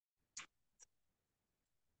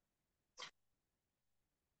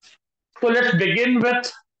So let's begin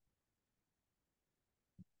with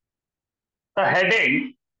a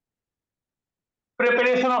heading,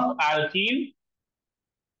 preparation of alkene,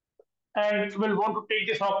 and we'll want to take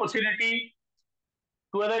this opportunity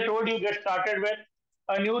to, as I told you, get started with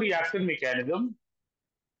a new reaction mechanism,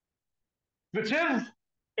 which is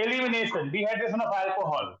elimination, dehydration of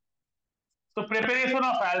alcohol. So preparation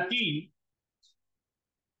of alkene,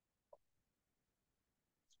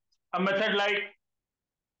 a method like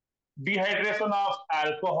dehydration of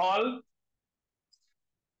alcohol,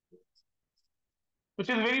 which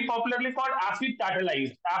is very popularly called acid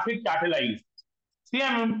catalyzed. Acid catalyzed. See,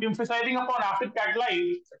 I'm emphasizing upon acid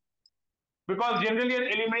catalyzed because generally an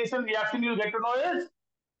elimination reaction you get to know is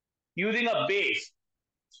using a base.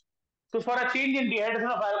 So for a change in dehydration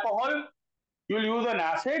of alcohol, you will use an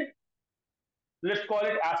acid. Let's call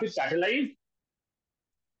it acid catalyzed.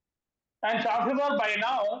 And chances are by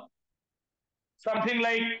now, something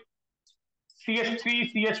like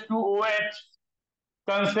CH3, CH2OH,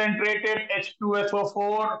 concentrated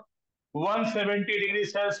H2SO4, 170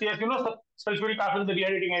 degrees Celsius, sulfuric acid is the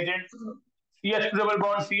dehydrating agent. CH2 double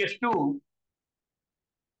bond CH2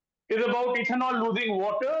 is about ethanol losing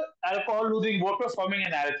water, alcohol losing water, forming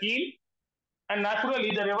an alkene. And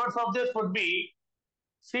naturally, the reverse of this would be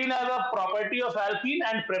seen as a property of alkene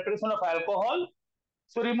and preparation of alcohol.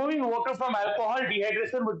 So removing water from alcohol,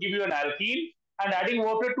 dehydration would give you an alkene, and adding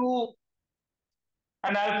water to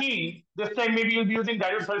an alkene, this time maybe you'll be using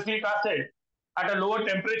dilute sulfuric acid at a lower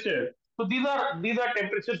temperature. So these are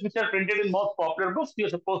temperatures which are printed in most popular books. You're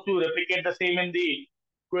supposed to replicate the same in the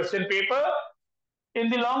question paper. In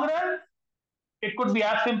the long run, it could be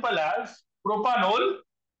as simple as propanol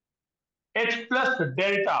H plus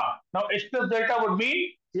delta. Now H plus delta would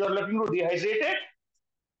mean you are looking to dehydrate it,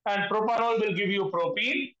 and propanol will give you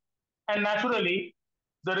propene. And naturally,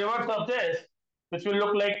 the reverse of this, which will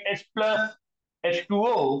look like H plus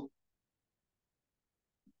H2O,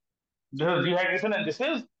 this is dehydration and this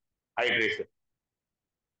is hydration.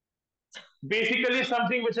 Basically,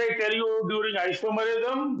 something which I tell you during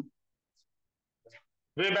isomerism,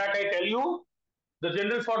 way back I tell you, the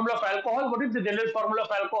general formula of alcohol. What is the general formula of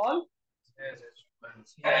alcohol?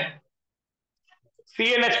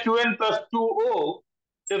 CnH2n plus 2O.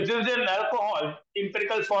 If this is an alcohol,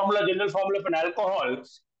 empirical formula, general formula of an alcohol,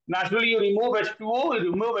 naturally you remove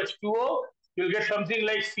H2O, you'll get something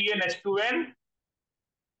like CnH2n,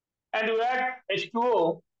 and you add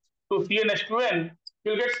H2O to CnH2n,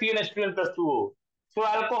 you'll get CnH2n plus 2O. So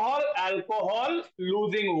alcohol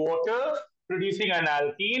losing water, producing an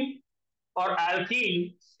alkene, or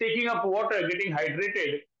alkene taking up water, getting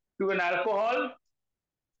hydrated to an alcohol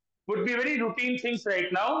would be very routine things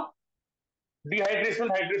right now. Dehydration,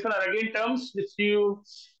 hydration are again terms which you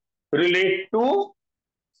relate to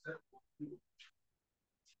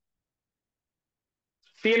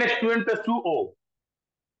CnH2n plus 2O.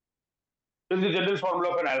 This is the general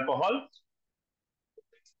formula of an alcohol.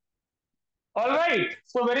 All right.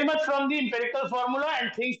 So very much from the empirical formula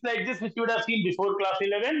and things like this which you would have seen before class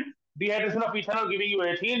 11. Dehydration of ethanol giving you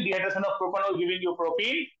ethene, dehydration of propanol giving you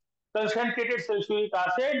propene. Concentrated sulfuric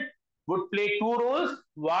acid would play two roles.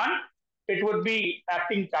 One, it would be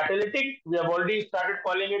acting catalytic. We have already started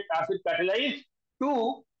calling it acid catalyzed.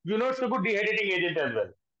 Two, it's a good dehydrating agent as well.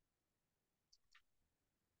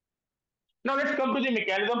 Now let's come to the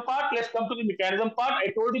mechanism part. I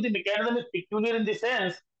told you the mechanism is peculiar in the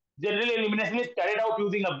sense generally elimination is carried out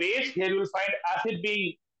using a base. Here you will find acid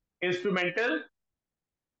being instrumental.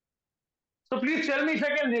 So please tell me if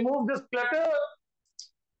I can remove this clutter,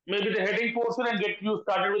 maybe the heading portion, and get you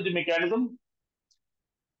started with the mechanism.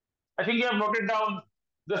 I think you have noted down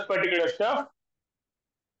this particular stuff.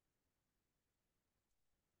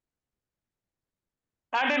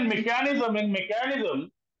 And in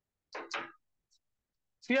mechanism,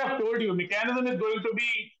 see, I've told you, mechanism is going to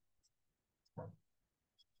be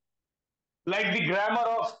like the grammar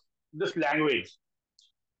of this language.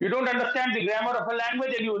 You don't understand the grammar of a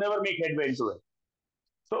language and you never make headway into it.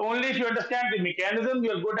 So only if you understand the mechanism,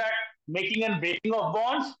 you're good at making and breaking of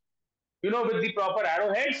bonds, with the proper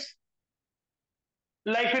arrowheads.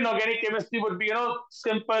 Life in organic chemistry would be,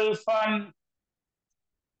 simple, fun.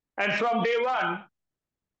 And from day one,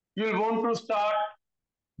 you'll want to start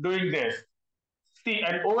doing this. See,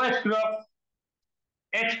 an OH group,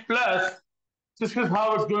 H plus, this is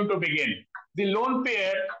how it's going to begin. The lone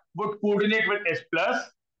pair would coordinate with H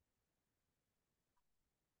plus.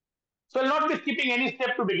 So I'll not be skipping any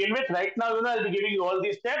step to begin with. Right now, I'll be giving you all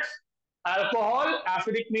these steps. Alcohol,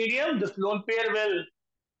 acidic medium, this lone pair will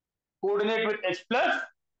coordinate with H plus.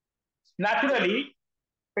 Naturally,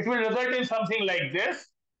 it will result in something like this.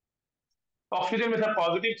 Oxygen with a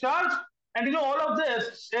positive charge And all of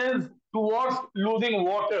this is towards losing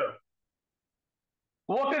water.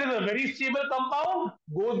 Water is a very stable compound,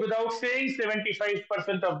 goes without saying.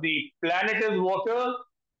 75% of the planet is water.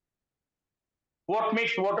 What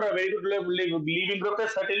makes water a very good living group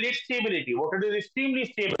is certainly its stability. Water is extremely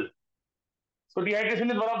stable. So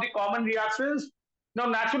dehydration is one of the common reactions. Now,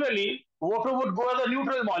 naturally, water would go as a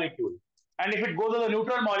neutral molecule. And if it goes as a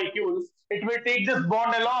neutral molecule, it will take this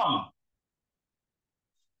bond along.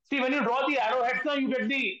 See, when you draw the arrowheads now, you get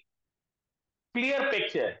the clear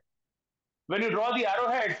picture. When you draw the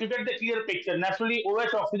arrowheads, you get the clear picture. Naturally,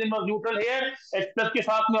 OH oxygen was neutral here. H plus के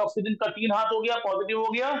साथ में oxygen का 3 हाथ हो गया, positive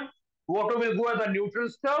हो गया. Water will go as a neutral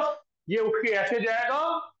stuff. ये उठ के ऐसे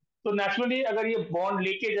जाएगा. तो naturally, अगर ये bond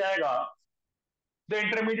लेके जाएगा, the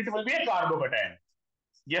intermediate will be a carbocation.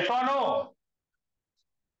 Yes or no?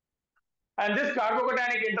 And this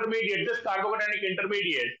carbocationic intermediate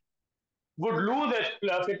would lose H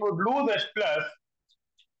plus, it would lose H plus,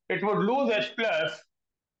 it would lose H plus.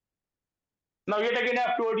 Now yet again I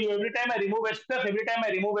have told you, every time I remove H plus, every time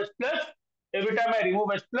I remove H plus, every time I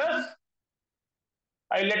remove H plus,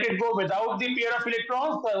 I let it go without the pair of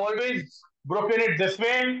electrons. So I've always broken it this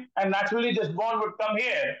way, and naturally this bond would come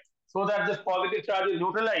here so that this positive charge is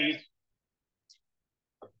neutralized.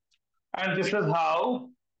 And this is how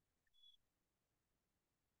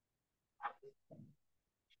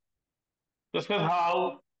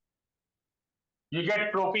you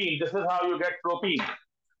get propene. This is how you get propene.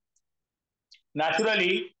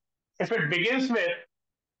 Naturally, if it begins with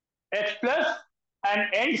H plus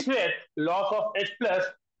and ends with loss of H plus,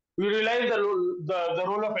 we realize the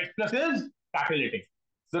role of H plus is catalytic.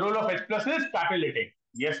 The role of H plus is catalytic.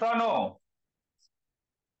 Yes or no?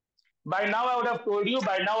 By now I would have told you,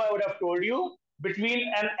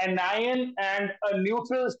 between an anion and a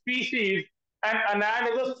neutral species, an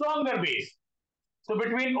anion is a stronger base. So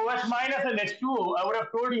between OH minus and H2O, I would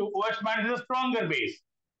have told you OH minus is a stronger base.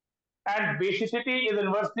 And basicity is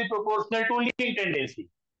inversely proportional to leaching tendency.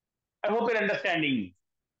 I hope you're understanding me.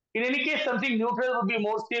 In any case, something neutral would be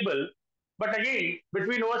more stable. But again,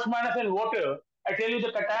 between OH minus and water, I tell you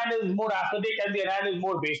the cation is more acidic and the anion is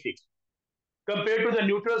more basic. Compared to the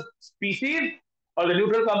neutral species or the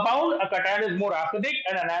neutral compound, a cation is more acidic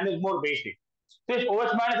and an anion is more basic. So if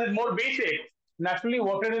OH minus is more basic, naturally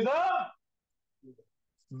water is a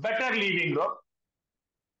better leaving group.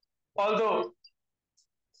 Although,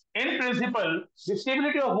 in principle, the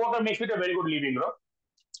stability of water makes it a very good leaving group.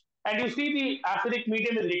 And you see the acidic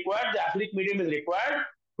medium is required. The acidic medium is required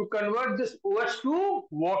to convert this OH to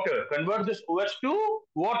water. Convert this OH to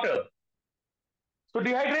water. So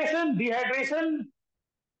dehydration,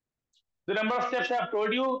 the number of steps I've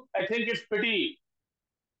told you, I think it's pretty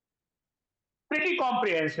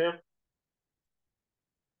comprehensive.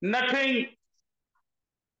 Nothing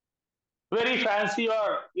very fancy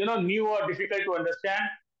or new or difficult to understand.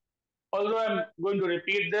 Although I'm going to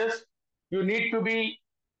repeat this, you need to be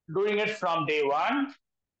doing it from day one.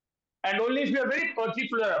 And only if you're very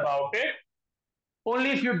particular about it,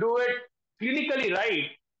 only if you do it clinically right,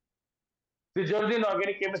 the journey in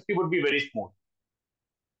organic chemistry would be very smooth.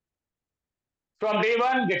 From day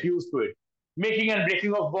one, get used to it. Making and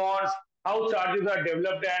breaking of bonds, how charges are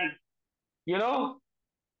developed, and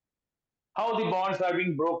how the bonds are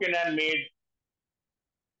being broken and made.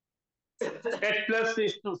 H plus से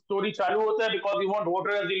story चालू होता है because you want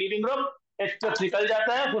water as the leading group. H plus निकल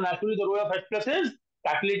जाता है, so naturally the role of H plus is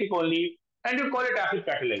catalytic only, and you call it acid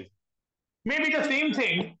catalyzed. Maybe the same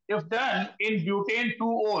thing if done in butane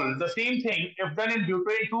 2-ol. The same thing if done in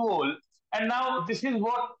butane 2-ol. And now this is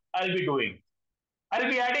what I'll be doing. I'll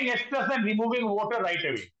be adding H plus and removing water right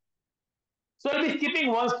away. So I'll be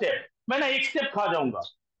skipping one step. मैं ना एक step खा जाऊंगा.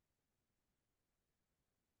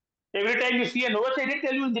 Every time you see an OH, I did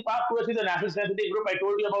tell you in the past, OH is an acid sensitive group. I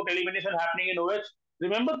told you about elimination happening in OH.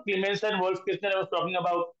 Remember Clemmensen, Wolf-Kissner, I was talking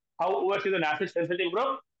about how OH is an acid sensitive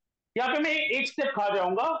group. यहाँ पे मैं एक step खा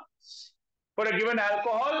जाऊंगा. For a given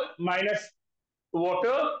alcohol minus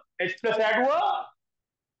water, H plus add हुआ,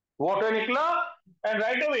 water निकला, and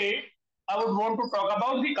right away I would want to talk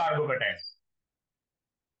about the carbocation.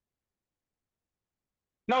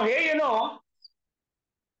 Now here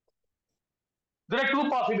there are two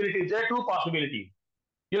possibilities.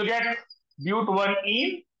 You'll get but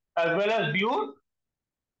 1-ene as well as but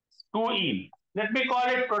 2-ene. Let me call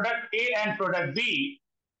it product A and product B.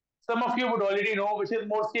 Some of you would already know which is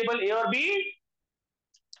more stable, A or B.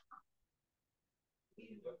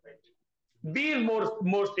 B is more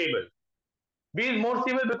stable. B is more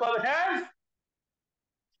stable because it has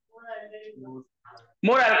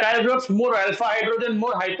more alkyl groups, more alpha hydrogen,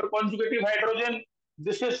 more hyperconjugative hydrogen.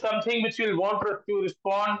 This is something which will want to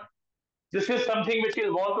respond This is something which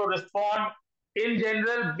you want to respond. In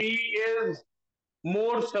general, B is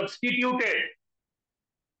more substituted.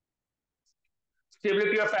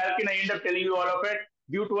 Stability of alkene, I end up telling you all of it.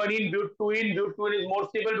 Butadiene, butene is more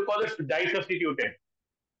stable because it's disubstituted.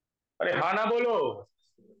 अरे हाँ ना बोलो.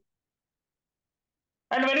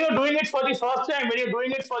 And when you're doing it for the first time,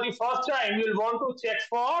 you'll want to check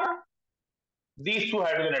for these two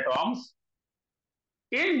hydrogen atoms.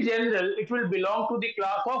 In general, it will belong to the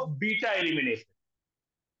class of beta elimination.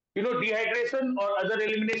 You know, dehydration or other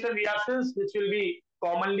elimination reactions which will be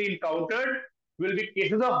commonly encountered will be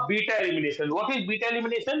cases of beta elimination. What is beta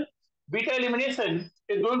elimination? Beta elimination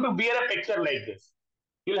is going to bear a picture like this.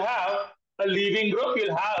 You'll have a leaving group,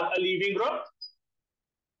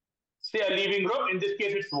 say a leaving group, in this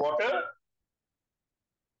case it's water.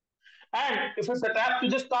 And if it's attached to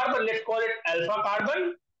this carbon, let's call it alpha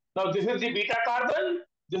carbon. Now this is the beta carbon,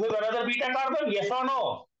 this is another beta carbon, yes or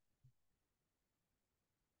no?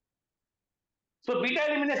 So beta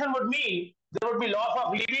elimination would mean there would be loss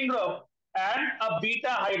of leaving group and a beta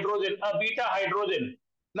hydrogen.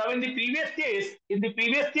 Now in the previous case,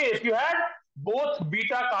 you had both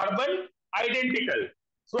beta carbon identical.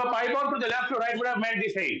 So a pi bond to the left or right would have meant the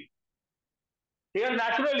same. Here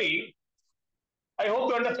naturally, I hope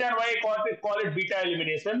you understand why I call it beta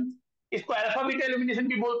elimination. इसको alpha beta elimination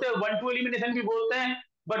भी बोलते हैं, 1-2 elimination भी बोलते हैं,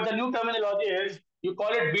 but the new terminology is you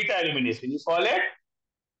call it beta elimination.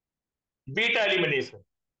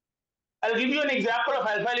 I'll give you an example of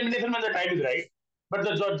alpha elimination when the time is right. But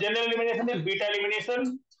the general elimination is beta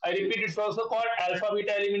elimination. I repeat, it's also called alpha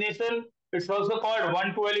beta elimination. It's also called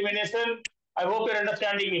 1-2 elimination. I hope you're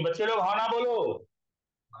understanding me. बच्चे लोग हाँ ना बोलो.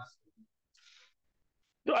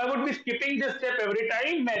 So I would be skipping this step every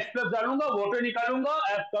time. मैं H plus डालूंगा, water निकालूंगा.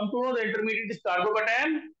 I've come to know the intermediate is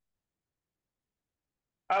carbocation.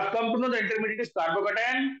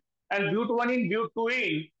 And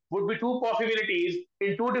butadiene would be two possibilities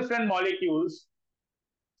in two different molecules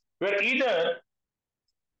where either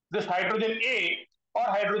this hydrogen A or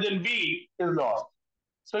hydrogen B is lost.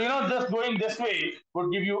 So, you know, just going this way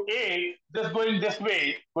would give you A, just going this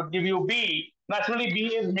way would give you B. Naturally,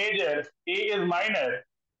 B is major, A is minor.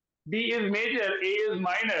 B is major, A is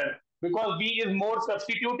minor because B is more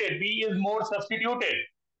substituted.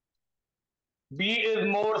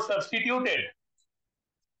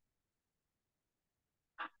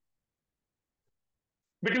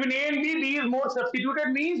 Between A and B is more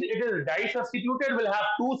substituted means it is disubstituted, will have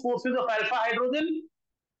two sources of alpha hydrogen.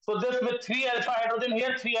 So this with 3 alpha hydrogen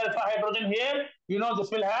here, you know,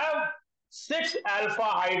 this will have 6 alpha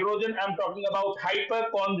hydrogen. I'm talking about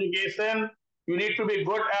hyperconjugation. You need to be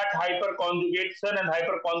good at hyperconjugation and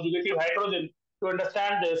hyperconjugative hydrogen to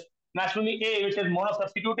understand this. Naturally, A, which is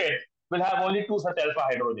monosubstituted, will have only 2 such alpha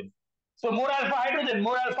hydrogen. So more alpha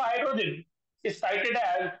hydrogen is cited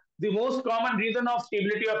as the most common reason of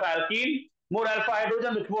stability of alkene. More alpha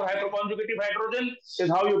hydrogen with more hyperconjugative hydrogen is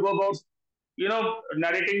how you go about, you know,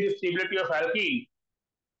 narrating the stability of alkene.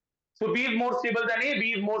 So B is more stable than A,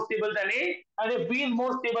 and if B is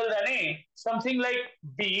more stable than A, something like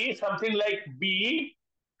B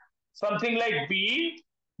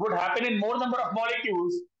would happen in more number of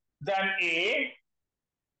molecules than A.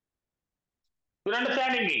 You're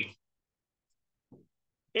understanding me?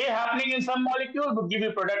 A happening in some molecules will give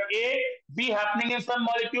you product A, B happening in some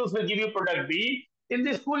molecules will give you product B. In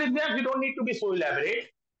the school exams, you don't need to be so elaborate.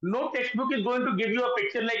 No textbook is going to give you a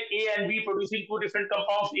picture like A and B producing two different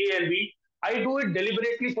compounds, A and B. I do it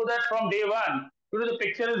deliberately so that from day one, you know, the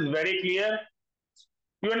picture is very clear.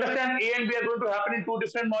 You understand A and B are going to happen in two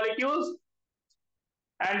different molecules.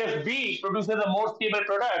 And if B produces a more stable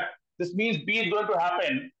product, this means B is going to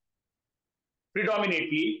happen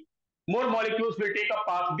predominantly. More molecules will take up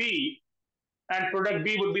path B and product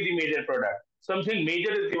B would be the major product. Something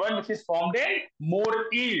major is the one which is formed in more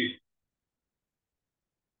yield.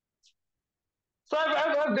 So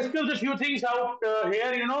I've discussed a few things out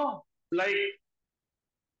here, you know, like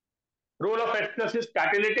role of H plus is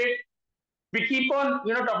catalytic. We keep on,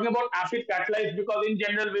 you know, talking about acid catalyzed because in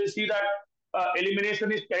general we'll see that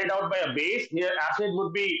elimination is carried out by a base. Here acid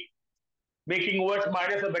would be making OH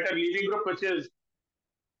minus a better leaving group which is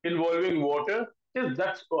involving water. Is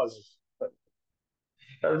that called?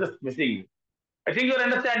 I was just missing. I think you're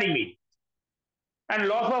understanding me. And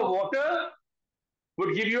loss of water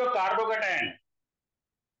would give you a carbocation.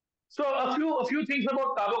 So a few things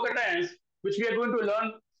about carbocations which we are going to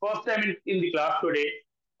learn first time in the class today.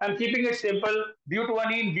 I'm keeping it simple.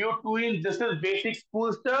 Butadiene, this is basic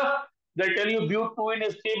school stuff. They'll tell you butadiene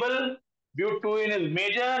is stable, butadiene is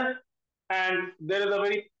major, and there is a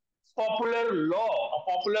very popular law, a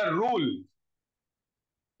popular rule.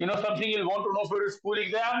 Something you'll want to know for your school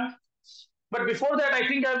exam. But before that, I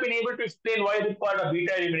think I've been able to explain why it's called a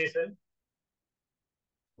beta elimination.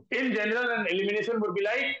 In general, an elimination would be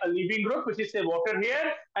like a leaving group, which is say water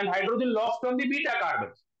here, and hydrogen lost from the beta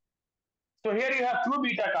carbon. So here you have two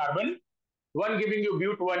beta carbon, one giving you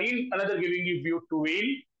but1 another giving you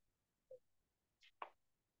but2.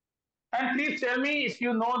 And please tell me if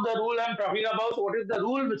you know the rule I'm talking about. What is the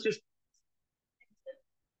rule? Which is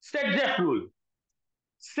set rule.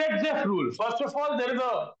 Set rule. First of all, there is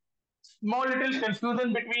a small little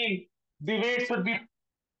confusion between the way it should be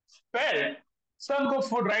spelled. Some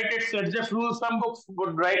books would write it set rule, some books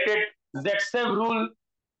would write it ZSEV rule.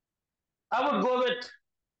 I would go with,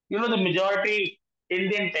 the majority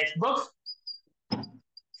Indian textbooks.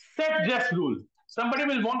 Set rule. Somebody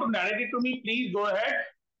will want to narrate it to me. Please go ahead.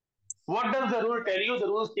 What does the rule tell you? The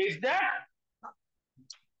rule states that.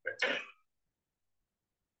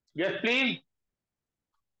 Yes, please.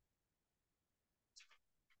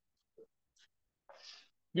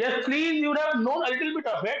 Yes, please. You would have known a little bit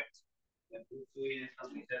of it.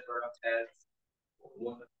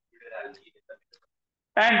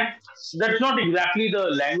 And that's not exactly the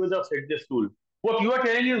language of set this rule. What you are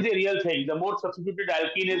telling is the real thing. The more substituted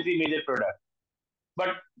alkene is the major product.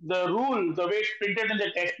 But the rule, the way it's printed in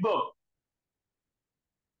the textbook,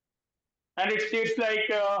 and it states like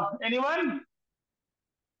anyone?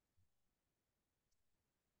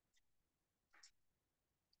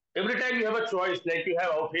 Every time you have a choice, like you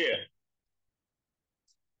have out here,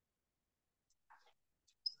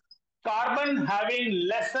 carbon having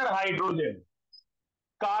lesser hydrogen,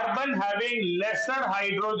 carbon having lesser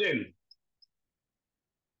hydrogen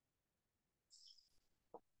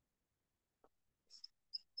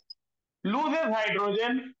loses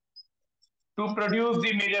hydrogen to produce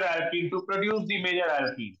the major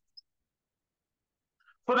alkene.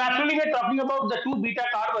 So naturally, we're talking about the two beta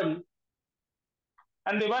carbon,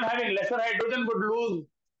 and the one having lesser hydrogen would lose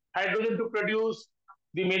hydrogen to produce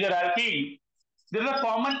the major alkene. There is a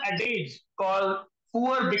common adage called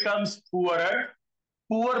poor becomes poorer,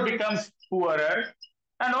 poor becomes poorer.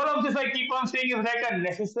 And all of this I keep on saying is like a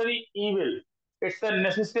necessary evil. It's a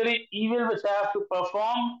necessary evil which I have to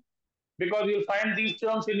perform, because you'll find these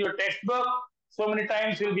terms in your textbook. So many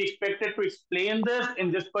times you'll be expected to explain this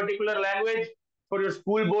in this particular language for your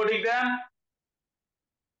school board exam.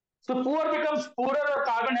 So poor becomes poorer, or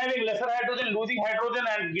carbon having lesser hydrogen, losing hydrogen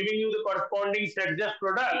and giving you the corresponding set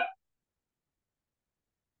product,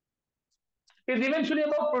 is eventually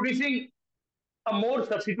about producing a more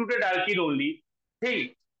substituted alkene only.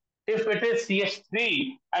 Hey, if it is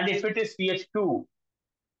CH3 and if it is CH2,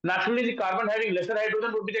 naturally the carbon having lesser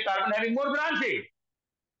hydrogen would be the carbon having more branches.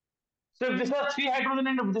 So if this has 3 hydrogen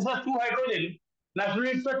and if this has 2 hydrogen,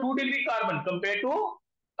 naturally it's a 2-degree carbon compared to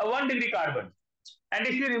a 1-degree carbon. And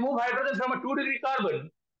if you remove hydrogen from a 2-degree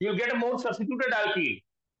carbon, you'll get a more substituted alkene.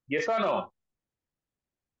 Yes or no?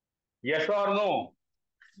 Yes or no?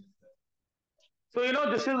 So,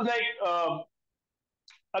 this is like,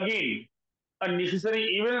 again, a necessary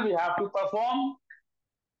evil we have to perform.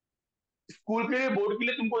 School के लिए board के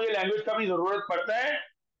लिए तुमको ये language का भी जरूरत पड़ता है.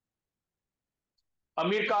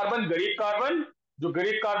 अमीर कार्बन, गरीब कार्बन, जो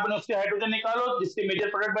गरीब कार्बन है उससे हाइड्रोजन निकालो जिससे मेजर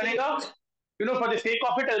प्रोडक्ट बनेगा. For the sake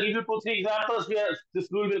of it, I'll give you 2-3 examples where this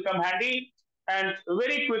rule will come handy. And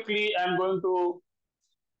very quickly, I'm going to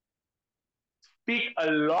speak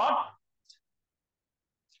a lot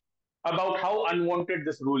about how unwanted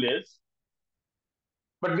this rule is.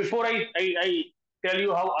 But before I tell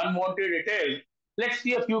you how unwanted it is, let's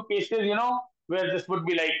see a few cases, where this would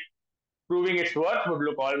be like proving its worth, would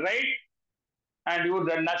look all right. And you would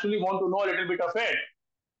naturally want to know a little bit of it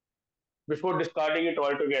before discarding it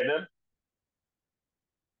altogether.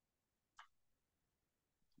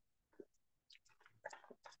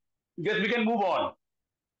 Yes, we can move on.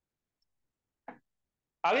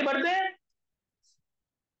 आगे बढ़ते हैं.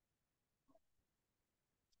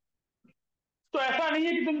 तो ऐसा नहीं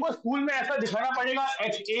है कि तुमको school में ऐसा दिखाना पड़ेगा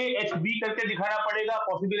HA/HB करके दिखाना पड़ेगा,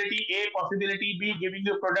 possibility A, possibility B, giving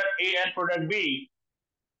you product A and product B.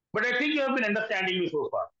 But I think you have been understanding me so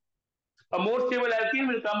far. A more stable alkene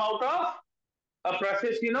will come out of a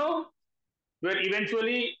process, where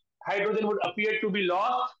eventually hydrogen would appear to be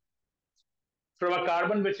lost from a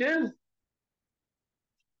carbon which is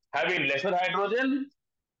having lesser hydrogen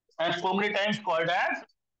and so many times called as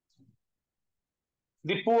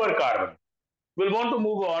the poor carbon. We'll want to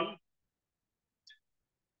move on.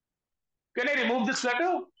 Can I remove this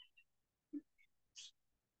letter?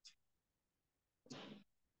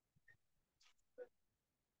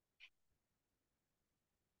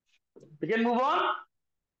 We can move on.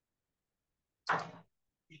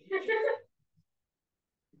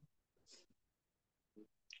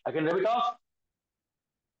 I can rub it off.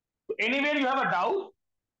 So anywhere you have a doubt,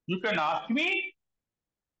 you can ask me.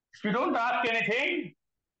 If you don't ask anything,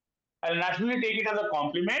 I'll naturally take it as a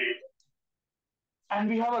compliment. And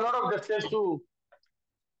we have a lot of distance to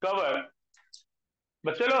cover.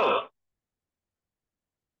 But chalo.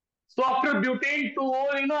 So after butane to all,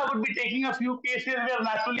 I would be taking a few cases where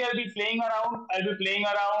naturally I'll be playing around. I'll be playing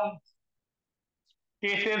around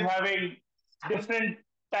cases having different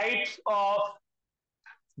types of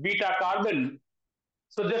beta carbon.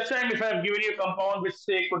 So this time, if I've given you a compound which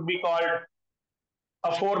say could be called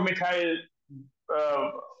a 4-methyl uh,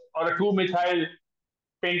 or a 2-methyl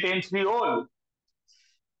pentane 3-ol,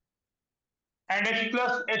 and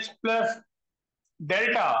H plus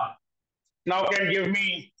delta now can give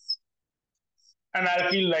me an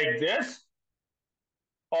alkene like this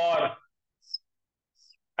or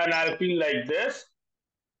an alkene like this.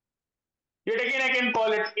 Yet again, I can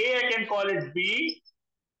call it A, I can call it B.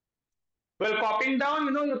 Well, copying down,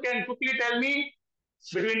 you can quickly tell me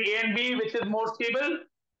between A and B which is more stable.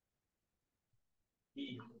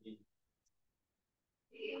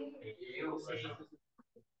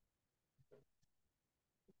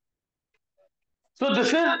 So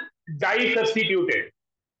this is di-substituted.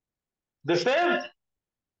 This is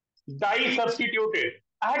di-substituted.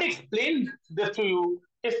 I had explained this to you.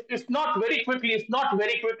 It's not very quickly. It's not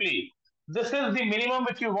very quickly. This is the minimum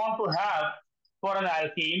which you want to have for an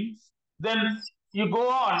alkene. Then you go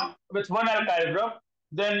on with one alkyl group,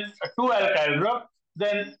 then two alkyl group,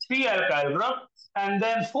 then three alkyl group, and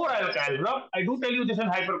then four alkyl group. I do tell you this in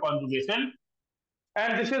hyperconjugation.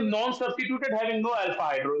 And this is non-substituted having no alpha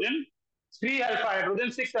hydrogen, 3 alpha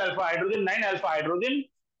hydrogen, 6 alpha hydrogen, 9 alpha hydrogen,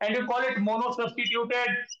 and you call it mono-substituted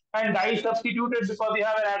and di-substituted because you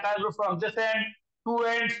have an alkyl group from this end, two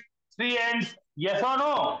ends, three ends, yes or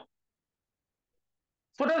no?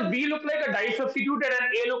 So does B look like a di-substituted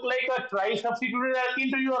and A look like a tri-substituted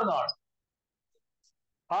alkene to you or not?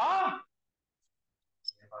 Huh?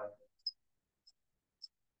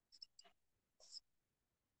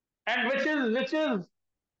 And which is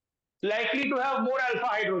likely to have more alpha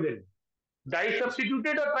hydrogen?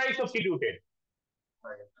 Di-substituted or tri-substituted?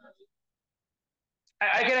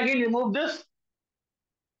 I can again remove this.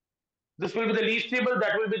 This will be the least stable,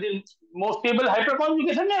 that will be the most stable.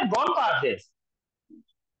 Hyperconjugation has gone past this.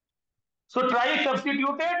 So try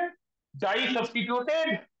substituted, di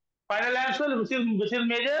substituted, final answer which is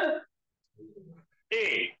major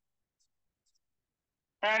A.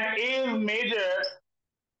 And A is major,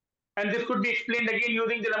 and this could be explained again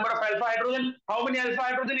using the number of alpha hydrogen. How many alpha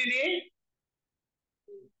hydrogen in A?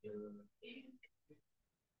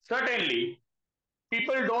 Certainly.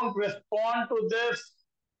 People don't respond to this,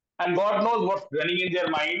 and God knows what's running in their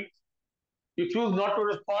mind. You choose not to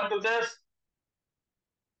respond to this.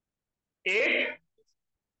 8.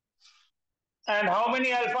 And how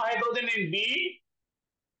many alpha hydrogen in B?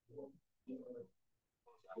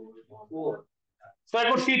 4. So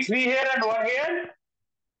I could see 3 here and 1 here.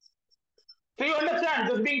 So you understand,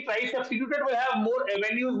 this being tri-substituted will have more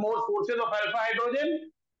avenues, more sources of alpha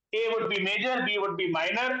hydrogen. A would be major, B would be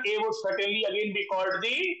minor. A would certainly again be called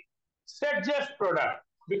the Set-Jeff product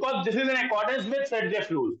because this is in accordance with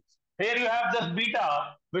Set-Jeff rule. Here you have this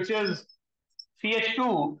beta, which is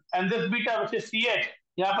CH2, and this beta, which is CH.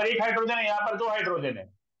 यहाँ पर एक hydrogen है, यहाँ पर दो hydrogen है.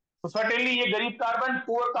 So certainly ये गरीब carbon,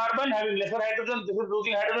 poor carbon having lesser hydrogen, this is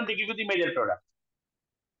losing hydrogen to give you the major product.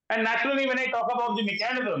 And naturally, when I talk about the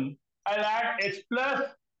mechanism, I'll add H plus,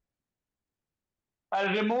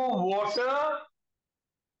 I'll remove water,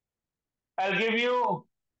 I'll give you.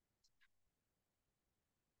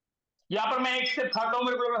 यहाँ पर मैं एक step खाता हूँ,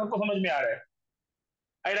 मेरे को सबको समझ में आ रहा है.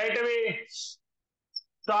 I right away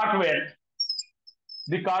start with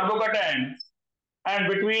the carbocation, and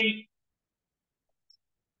between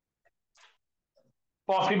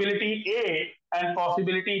possibility A and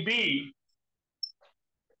possibility B,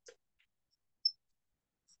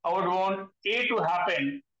 I would want A to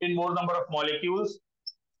happen in more number of molecules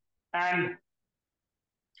and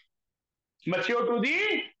mature to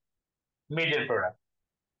the major product.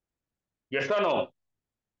 Yes or no?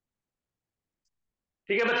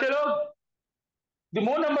 ठीक है बच्चे लोग? The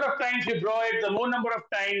more number of times you draw it, the more number of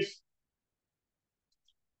times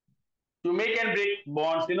you make and break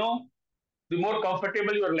bonds, the more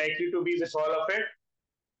comfortable you are likely to be with all of it.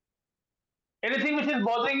 Anything which is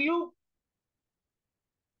bothering you?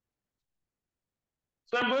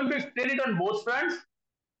 So I'm going to explain it on both fronts.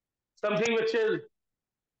 Something which is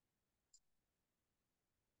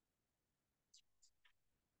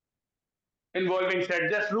involving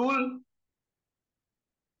Set-Jeff rule.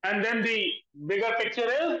 And then the bigger picture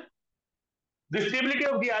is the stability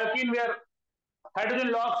of the alkene where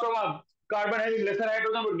Hydrogen loss from a carbon having lesser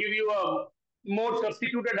hydrogen would give you a more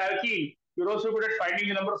substituted alkene. You're also good at finding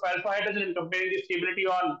the number of alpha hydrogen and comparing the stability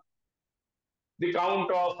on the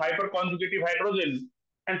count of hyperconjugative hydrogen.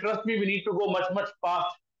 And trust me, we need to go much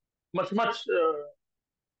past, much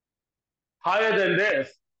higher than this.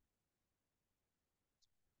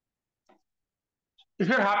 If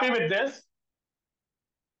you're happy with this,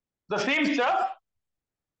 the same stuff,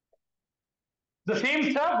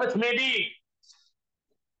 which may be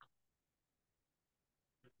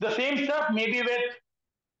the same stuff, maybe with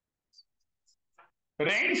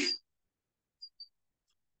rings.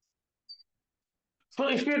 So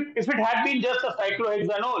if it had been just a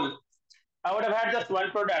cyclohexanol, I would have had just one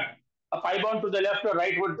product. A pi bond to the left or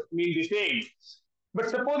right would mean the same. But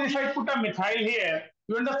suppose if I put a methyl here,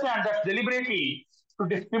 you understand that's deliberately to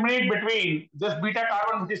discriminate between this beta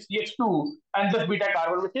carbon, which is CH2, and this beta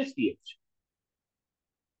carbon, which is CH.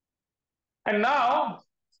 And now,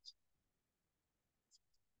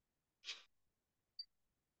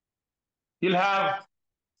 you'll have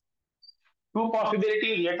two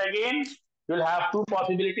possibilities yet again. You'll have two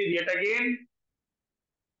possibilities yet again.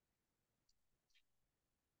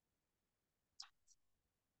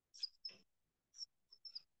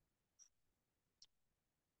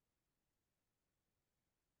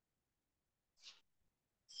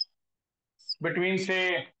 Between,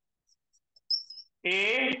 say,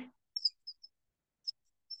 A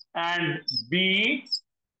and B.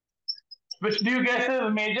 Which do you guess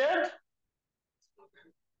is major?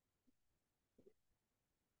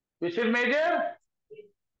 Which is major?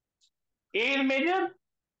 A is major?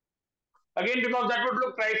 Again, because that would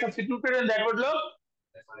look tri-substituted and that would look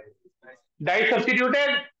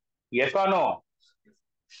di-substituted? Yes or no?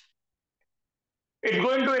 It's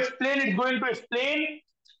going to explain,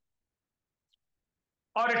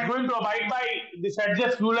 or it's going to abide by this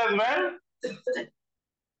adjust rule as well.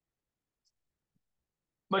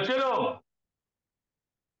 But chalo,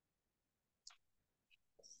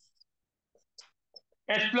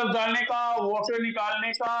 H plus डालने का, water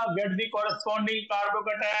निकालने का, get the corresponding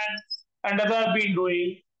carbocation, and other have been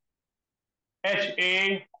doing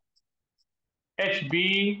HA,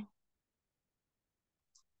 HB.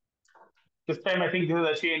 This time I think this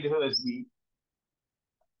is HA and this is HB.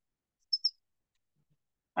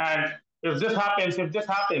 And if this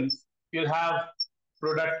happens, you'll have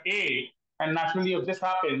product A, and naturally, if this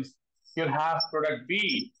happens, you'll have product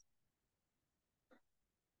B.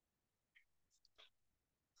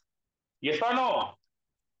 Yes or no?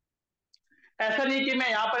 ऐसा नहीं कि मैं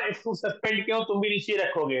यहाँ पर इसको suspend किया हूं, तुम भी नीचे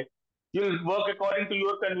रखोगे. You'll work according to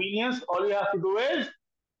your convenience. All you have to do is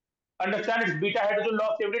understand its beta hydrogen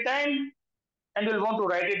loss every time, and you'll want to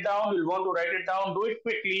write it down. Do it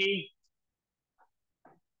quickly.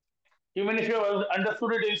 Even if you have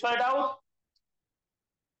understood it inside out,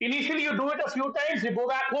 initially you do it a few times, you go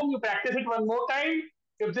back home, you practice it one more time.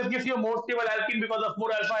 If this gives you a more stable alkene because of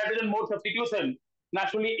more alpha hydrogen, more substitution,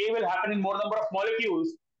 naturally A will happen in more number of molecules,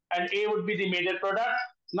 and A would be the major product.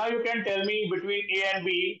 Now you can tell me between A and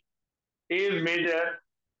B, A is major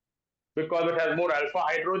because it has more alpha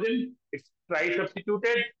hydrogen, it's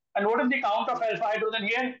tri-substituted. And what is the count of alpha hydrogen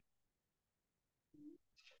here?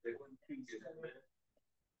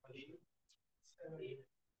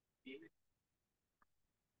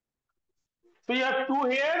 So you have two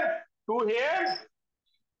here,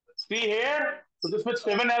 3 here. So this with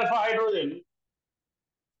 7 alpha hydrogen.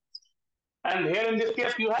 And here in this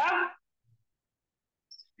case, you have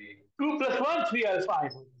 2 plus 1, 3 alpha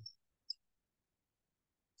hydrogen.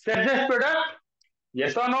 Set this product?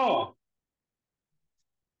 Yes or no?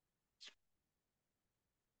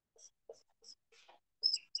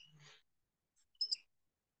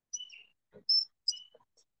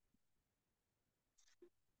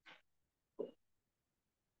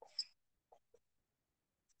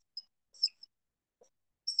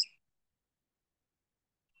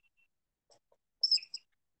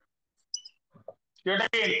 Yet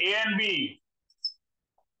again, A and B.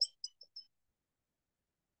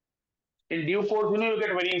 In due course, you get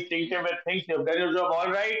very instinctive with things. You've done your job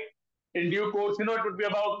all right. In due course, it would be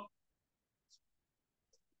about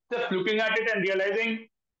just looking at it and realizing.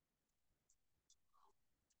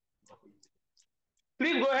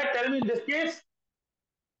 Please go ahead, tell me in this case.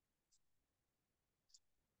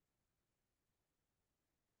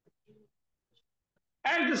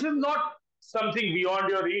 And this is not something beyond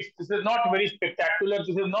your reach. This is not very spectacular.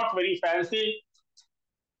 This is not very fancy.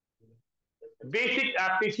 Basic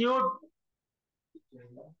aptitude.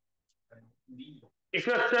 If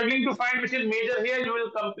you are struggling to find which is major here, you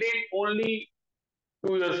will complain only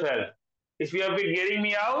to yourself. If you have been hearing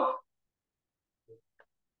me out,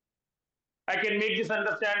 I can make this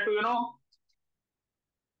understand to,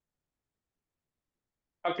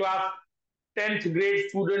 a class 10th grade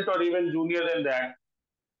student or even junior than that.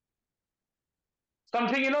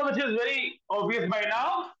 Something, which is very obvious by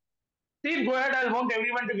now. Please go ahead. I want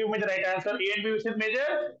everyone to give me the right answer. A and B which is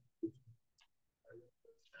major.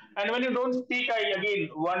 And when you don't speak, I again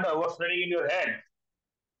wonder what's running in your head.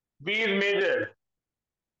 B is major.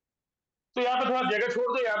 तो यहाँ पे थोड़ा जगह छोड़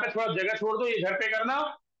दो, यहाँ पे थोड़ा जगह छोड़ दो, ये घर पे करना,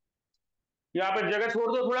 यहाँ पे जगह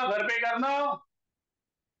छोड़ दो, थोड़ा घर पे करना.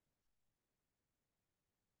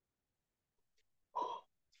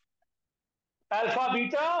 Alpha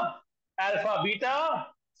beta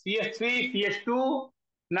CH3 CH2.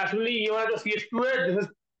 Naturally ये वाला जो CH2 है, this is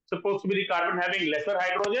supposed to be the carbon having lesser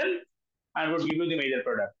hydrogen and would give you the major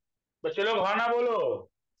product. बच्चे लोग हाँ ना बोलो.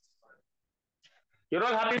 You're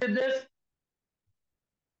all happy with this?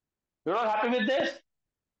 You're all happy with this?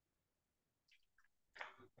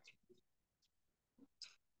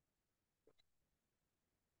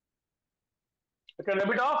 You can rub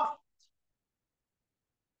it off.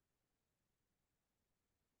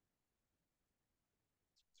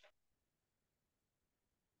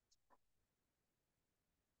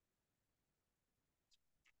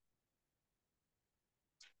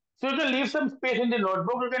 So you can leave some space in the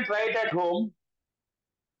notebook. You can try it at home.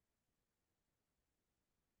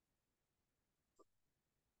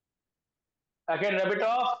 I can rub it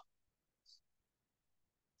off.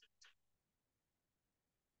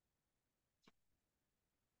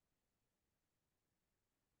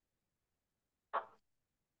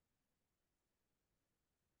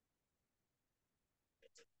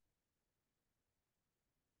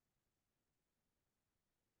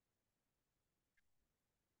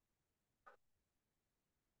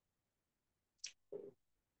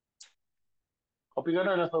 Copy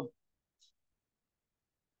करना ना सब.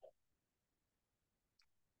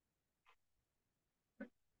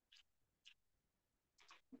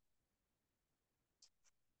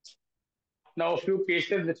 Now a few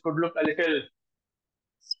cases which could look a little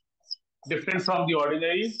different from the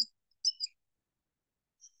ordinary.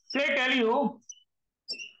 Say I tell you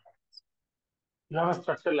have a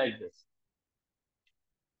structure like this.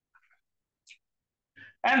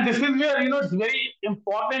 And this is where, it's very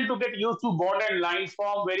important to get used to bond and line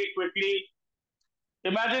form very quickly.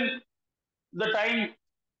 Imagine the time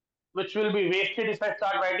which will be wasted if I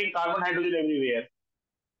start writing carbon hydrogen everywhere.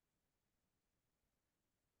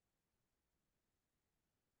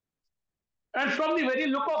 And from the very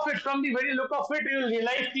look of it, you will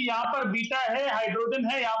realize कि यहाँ पर beta है, hydrogen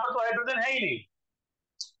है, यहाँ पर तो hydrogen है ही नहीं.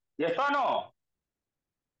 Yes or no?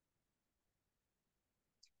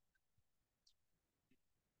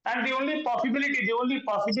 And the only possibility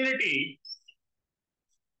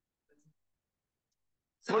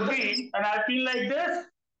would be an alkene like this.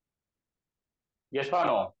 Yes or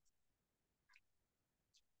no?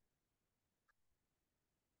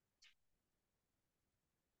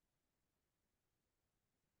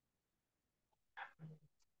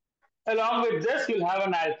 Along with this, you'll have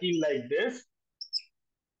an alkene like this.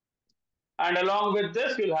 And along with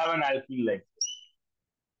this, you'll have an alkene like this.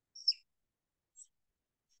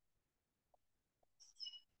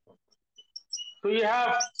 So you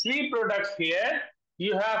have three products here.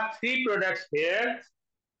 You have three products here.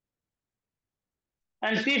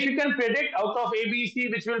 And see if you can predict out of A, B, C,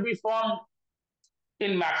 which will be formed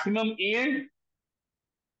in maximum yield.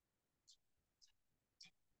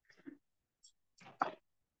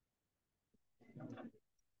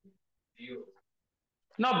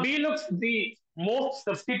 Now B looks the most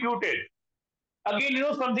substituted. Again,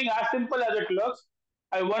 something as simple as it looks.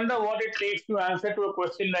 I wonder what it takes to answer to a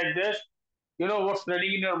question like this. What's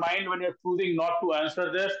running in your mind when you're choosing not to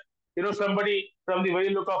answer this. Somebody from the very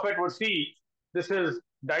look of it would see this is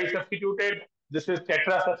di-substituted, this is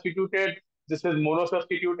tetra-substituted, this is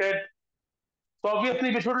mono-substituted. So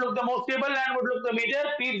obviously, which would look the most stable and would look the major?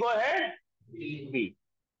 Please go ahead. B.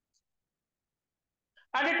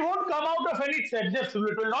 And it won't come out of any suggest. It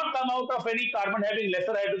will not come out of any carbon having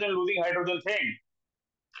lesser hydrogen, losing hydrogen thing.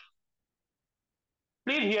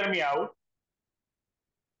 Please hear me out.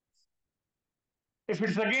 If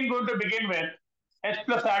it's again going to begin with H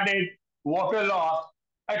plus added, water loss,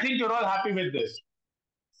 I think you're all happy with this.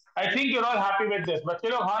 I think you're all happy with this. But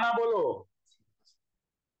chalo hana bolo.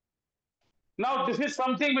 Now this is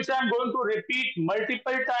something which I'm going to repeat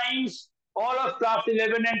multiple times, all of class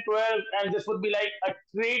 11 and 12, and this would be like a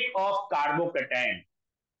trait of carbocation.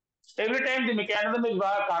 Every time the mechanism is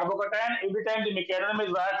via carbocation, every time the mechanism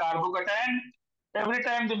is via carbocation, every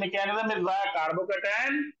time the mechanism is via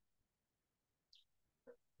carbocation,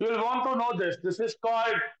 you will want to know this. This is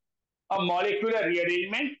called a molecular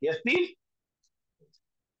rearrangement. Yes, please.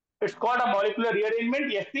 It's called a molecular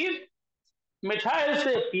rearrangement. Yes, please. Methyl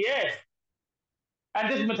shift. Yes.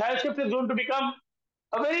 And this methyl shift is going to become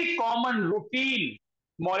a very common routine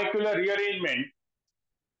molecular rearrangement,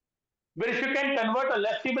 where if you can convert a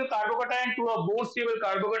less stable carbocation to a more stable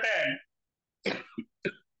carbocation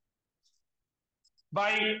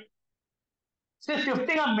by, say,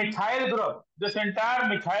 shifting a methyl group, this entire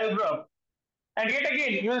methyl group, and yet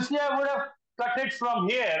again, you will see I would have cut it from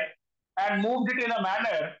here and moved it in a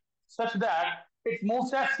manner such that it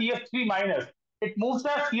moves as CH3 minus. It moves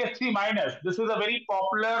as CH3 minus. This is a very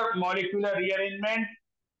popular molecular rearrangement.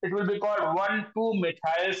 It will be called 1,2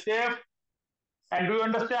 methyl shift. And do you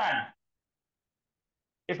understand?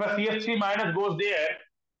 If a CH3 minus goes there,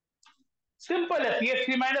 simple है,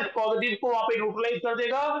 CH3 minus positive को वहां पे neutralize कर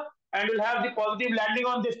देगा and will have the positive landing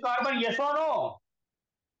on this carbon. Yes or no?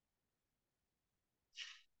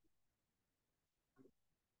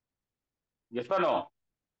 Yes or no?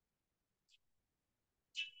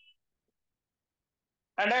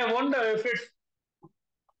 And I wonder if it's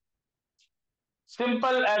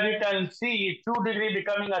simple as you can see, 2 degree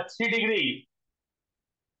becoming a 3 degree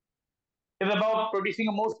is about producing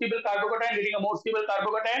a more stable carbocation, getting a more stable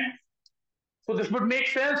carbocation. So this would make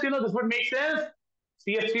sense, this would make sense.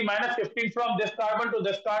 CH3 minus shifting from this carbon to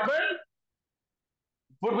this carbon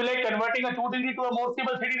would be like converting a 2 degree to a more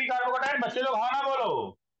stable 3 degree carbocation. बच्चे लोग हाँ ना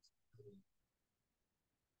बोलो.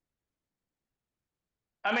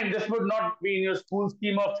 I mean, this would not be in your school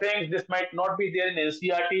scheme of things. This might not be there in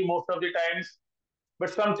NCRT most of the times,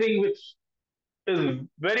 but something which is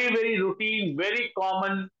very, very routine, very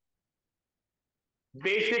common,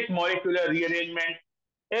 basic molecular rearrangement.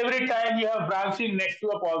 Every time you have branching next to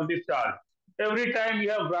a positive charge, every time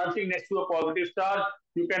you have branching next to a positive charge,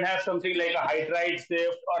 you can have something like a hydride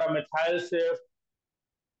shift or a methyl shift.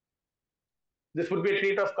 This would be a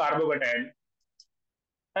trait of carbocation.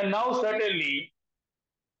 And now certainly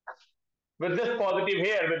with this positive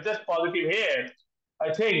here,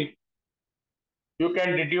 I think you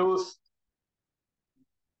can deduce,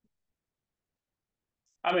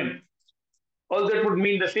 I mean, all that would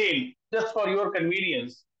mean the same. Just for your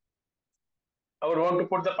convenience, I would want to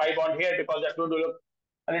put the pi bond here because that's going to look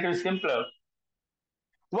a little simpler.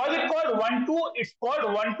 Why is it called 1,2? It's called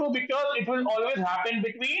 1,2 because it will always happen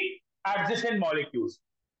between adjacent molecules.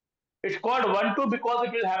 It's called 1,2 because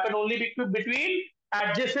it will happen only between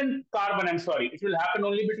adjacent carbon. I'm sorry. It will happen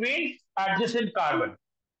only between adjacent carbon.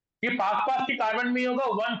 ये पास पास की carbon में होगा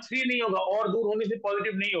 1,3 नहीं होगा और दूर होने से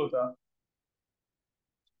पॉजिटिव नहीं होता.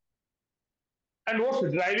 And what's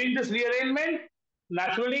driving this rearrangement?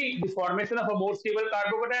 Naturally, the formation of a more stable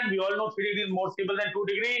carbocation. We all know 3 degree is more stable than 2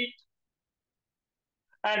 degree.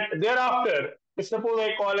 And thereafter, suppose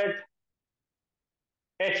I call it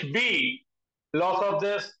HB, loss of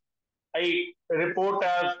this, I report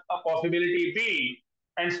as a possibility B,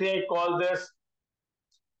 and say I call this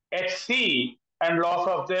HC, and loss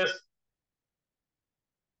of this,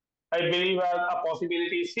 I believe as a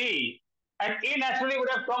possibility C. And A naturally would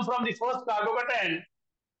have come from the first carbocation,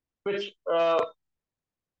 which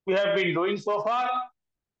we have been doing so far.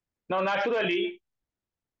 Now, naturally,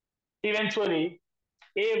 eventually,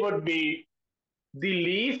 A would be the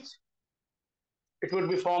least. It would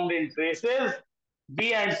be formed in traces.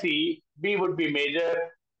 B and C, B would be major.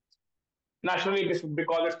 Naturally,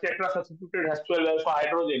 because it's tetra substituted has 12 alpha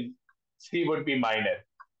hydrogen, C would be minor.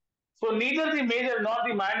 So neither the major nor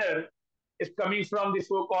the minor is coming from the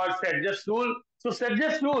so-called Sedgwick's rule. So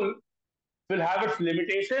Sedgwick's rule will have its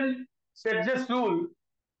limitation. Sedgwick's rule,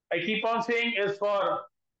 I keep on saying, is for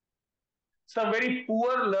some very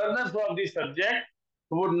poor learners of the subject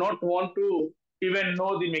who would not want to even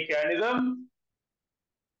know the mechanism,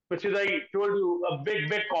 which is, I told you, a big,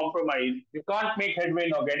 big compromise. You can't make headway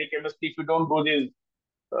in organic chemistry if you don't do this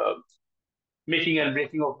making and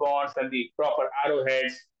breaking of bonds and the proper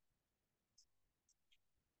arrowheads.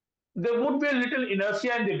 There would be a little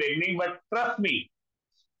inertia in the beginning, but trust me,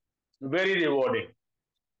 very rewarding.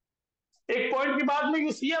 एक point की बात में,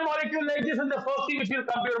 you see a molecule like this, and the first thing which will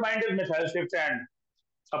come to your mind is methyl shift, and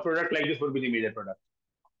a product like this would be the major product.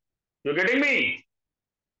 You're getting me?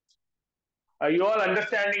 Are you all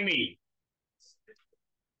understanding me?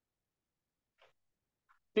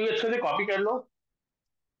 तो ये अच्छे से copy कर लो.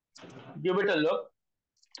 Give it a look.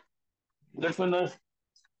 Let me know if it's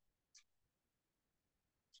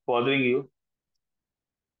bothering you.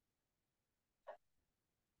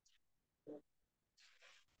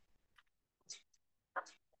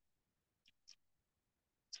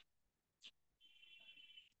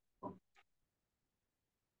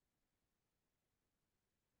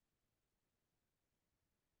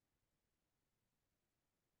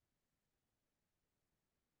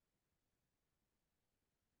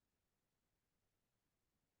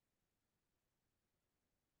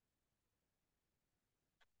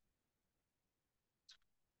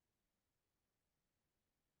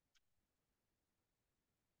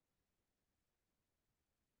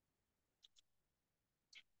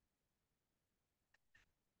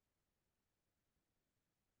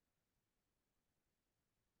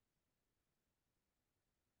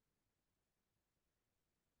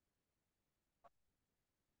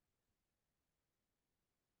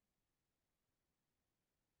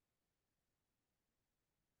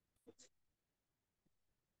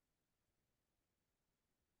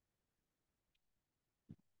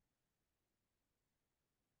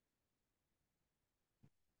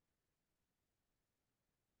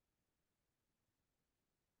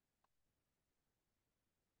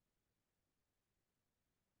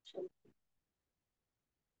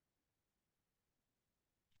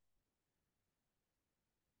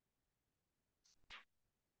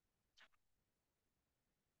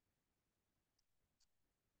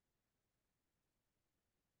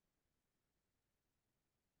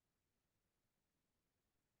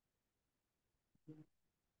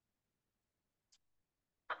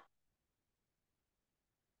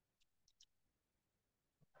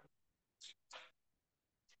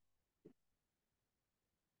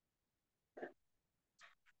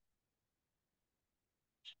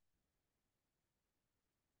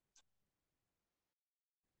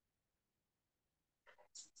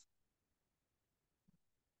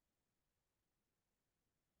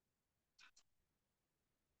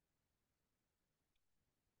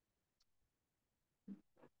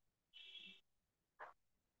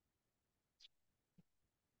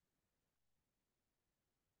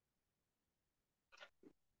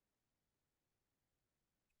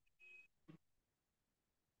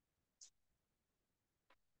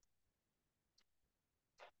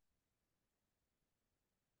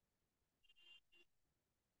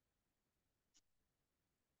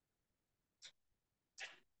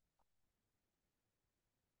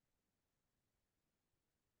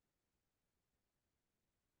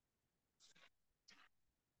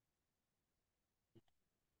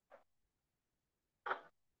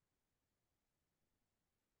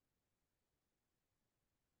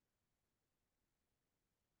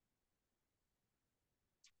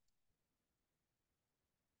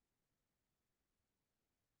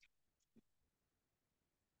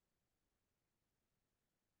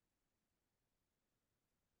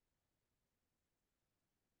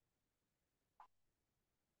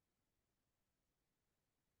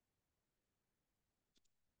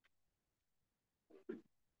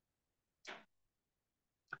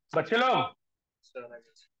 बच्चे लोग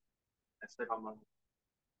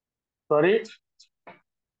sorry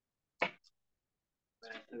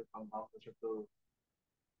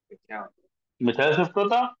methyl shift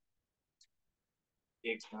होता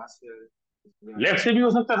left से भी हो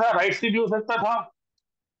सकता था राइट से भी हो सकता था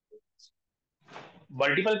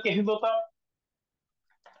मल्टीपल केसेस होता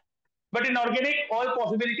but in organic all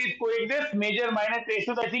possibilities coexist major minor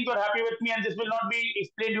traces. I think you're happy with me and this will not be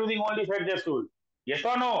explained using only Fedget's tool. Yes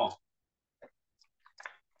or no?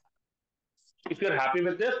 If you're happy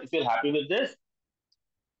with this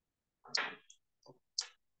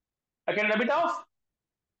I can rub it off.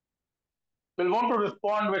 Will want to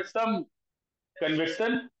respond with some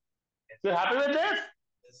conviction. You're happy with this?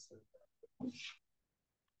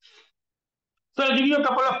 So I'll give you a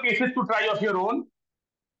couple of cases to try of your own.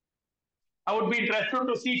 I would be interested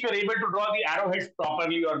to see if you're able to draw the arrowheads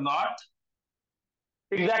properly or not.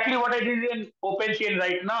 Exactly what I did in open chain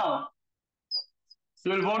right now. So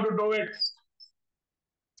you'll want to do it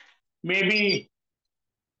maybe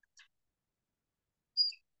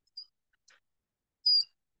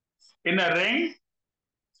in a ring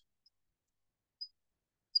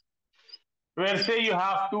where say you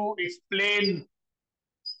have to explain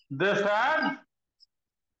this as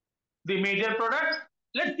the major product.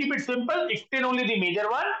 Let's keep it simple. Explain only the major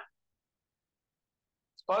one.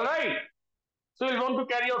 All right. So we'll want to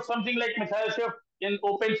carry out something like methyl shift in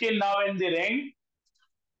open chain now in the ring.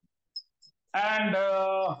 And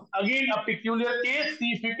again, a peculiar case.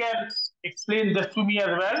 See if you can explain this to me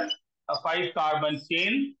as well. A 5-carbon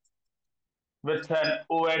chain with an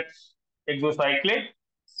OH exocyclic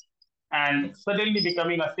and suddenly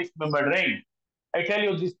becoming a 6-membered ring. I tell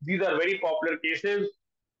you, these are very popular cases.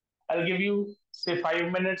 I'll give you, say,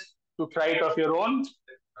 5 minutes to try it of your own.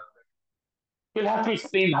 You'll have to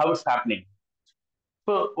explain how it's happening.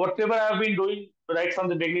 So whatever I've been doing right from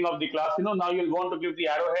the beginning of the class, now you'll want to give the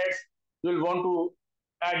arrowheads, you'll want to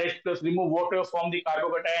add H plus, remove water from the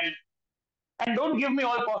carbocation, and don't give me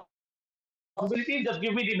all possibilities, just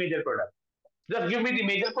give me the major product. Just give me the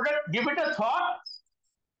major product, give it a thought,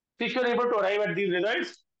 see if you're able to arrive at these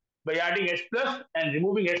results by adding H plus and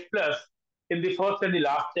removing H plus in the first and the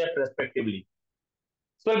last step respectively.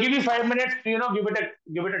 So I'll give you 5 minutes to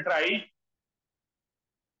give it a try.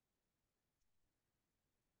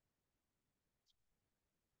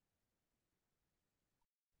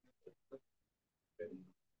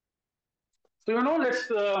 So let's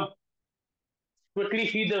quickly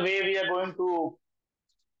see the way we are going to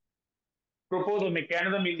propose a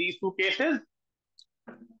mechanism in these two cases.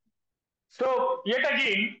 So yet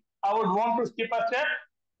again, I would want to skip a step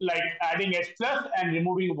like adding H plus and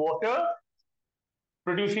removing water,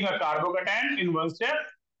 producing a carbocation in one step.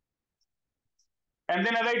 And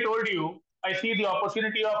then as I told you, I see the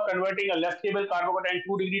opportunity of converting a less stable carbocation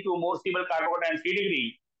 2 degree to a more stable carbocation 3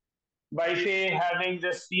 degree by say having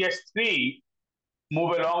this CH3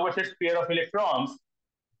 move along with its pair of electrons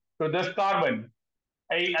to this carbon.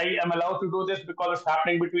 I am allowed to do this because it's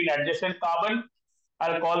happening between adjacent carbon.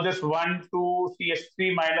 I'll call this 1, 2,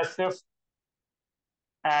 CH3 minus fifth.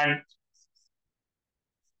 And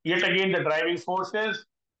yet again, the driving forces,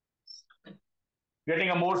 getting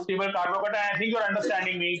a more stable carbocation. I think you're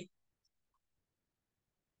understanding me.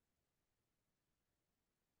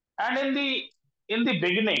 And in the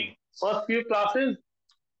beginning, first few classes,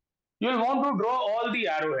 you'll want to draw all the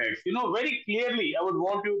arrowheads. Very clearly, I would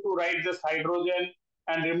want you to write this hydrogen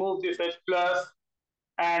and remove this H plus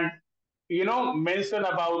and mention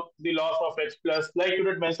about the loss of H plus, like you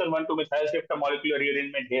did mention 1,2-methyl shift a molecular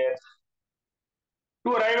rearrangement here.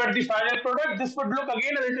 To arrive at the final product, this would look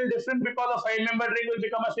again a little different because a 5-membered ring will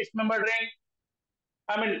become a 6-membered ring.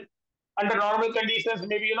 I mean, under normal conditions,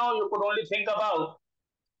 maybe you could only think about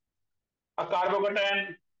a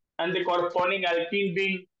carbocation and the corresponding alkene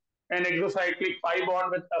being an exocyclic 5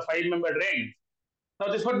 bond with a 5-membered ring. Now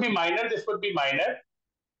this would be minor,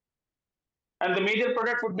 and the major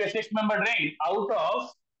product would be a 6-membered ring out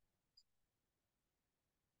of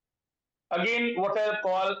again what I'll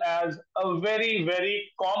call as a very,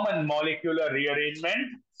 very common molecular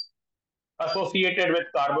rearrangement associated with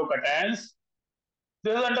carbocations.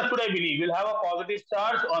 This is understood, I believe. We'll have a positive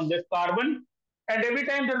charge on this carbon, and every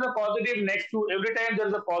time there's a positive next to,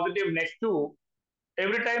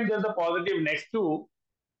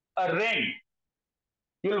 a ring,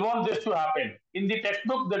 you'll want this to happen. In the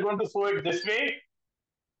textbook, they're going to show it this way.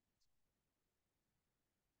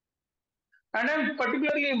 And I'm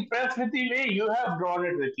particularly impressed with the way you have drawn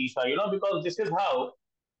it, Ritisha, because this is how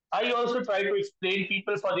I also try to explain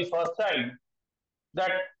people for the first time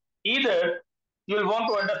that either you'll want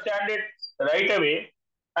to understand it right away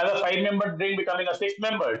as a 5-membered ring becoming a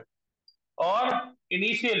 6-membered. Or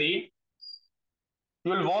initially,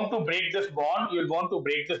 you'll want to break this bond, you'll want to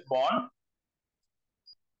break this bond,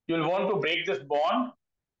 you'll want to break this bond,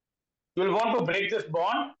 you'll want to break this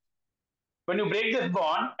bond. When you break this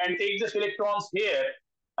bond and take this electrons here,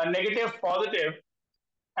 a negative, positive,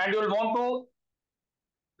 and you'll want to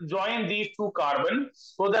join these two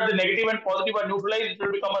carbons so that the negative and positive are neutralized, it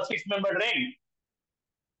will become a 6-membered ring.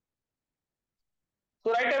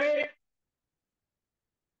 So right away,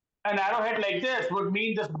 an arrowhead like this would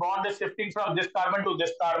mean this bond is shifting from this carbon to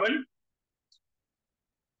this carbon.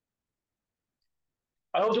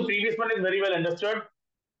 I hope the previous one is very well understood.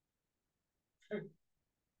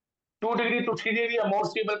 2 degree to 3 degree, a more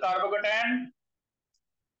stable carbocation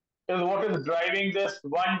is what is driving this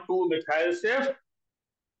 1,2 methyl shift.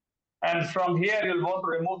 And from here, you'll want to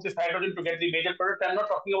remove this hydrogen to get the major product. I'm not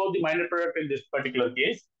talking about the minor product in this particular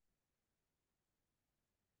case.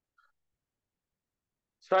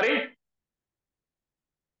 Sorry?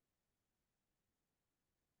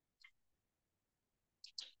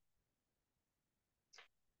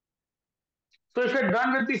 So if you're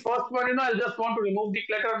done with the first one, I'll just want to remove the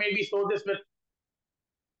clutter, maybe show this with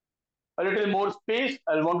a little more space.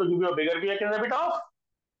 I'll want to give you a bigger view. I can rub it off.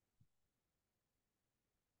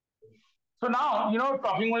 So now,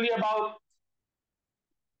 talking only about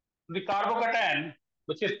the carbocation,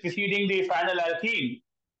 which is preceding the final alkene,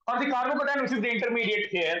 or the carbocation, which is the intermediate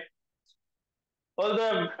here,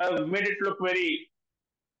 although I've made it look very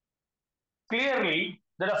clearly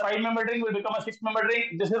that a 5-membered ring will become a 6-membered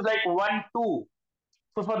ring. This is like 1, 2.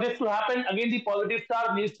 So for this to happen, again, the positive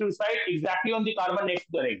charge needs to reside exactly on the carbon next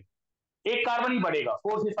to the ring. एक carbon ही बढ़ेगा,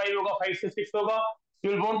 4 से 5 होगा, 5 से 6 होगा.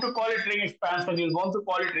 You'll want to call it ring expansion. You'll want to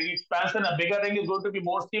call it ring expansion. A bigger ring is going to be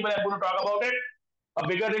more stable. I'm going to talk about it. A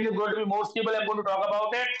bigger ring is going to be more stable. I'm going to talk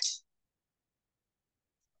about it.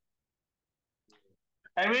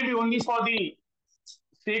 And maybe only for the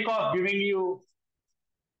sake of giving you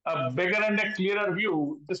a bigger and a clearer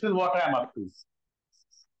view, this is what I'm up to.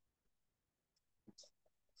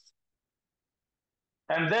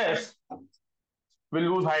 And this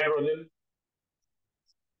will lose hydrogen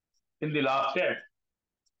in the last step.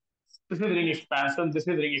 This is ring expansion. This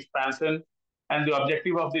is ring expansion. And the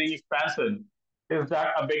objective of the ring expansion is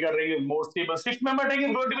that a bigger ring is more stable. 6-membered ring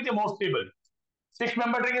is going to be the most stable.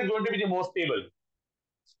 6-membered ring is going to be the most stable.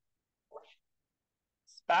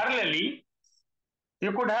 Parallelly,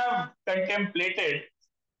 you could have contemplated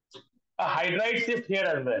a hydride shift here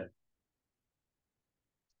as well.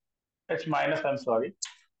 H minus, I'm sorry.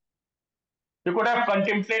 You could have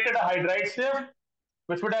contemplated a hydride shift,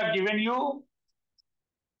 which would have given you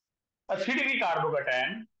a 3-degree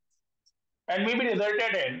carbocation and maybe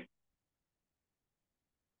resulted in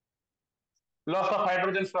loss of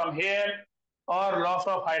hydrogen from here or loss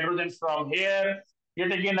of hydrogen from here.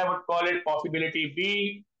 Yet again, I would call it possibility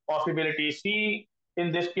B, possibility C.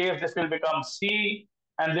 In this case, this will become C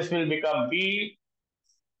and this will become B.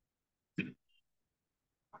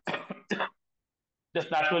 This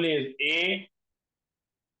naturally is A,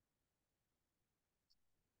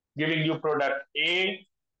 giving you product A.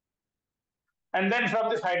 And then from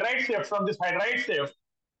this hydride shift,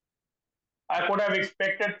 I could have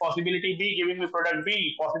expected possibility B giving me product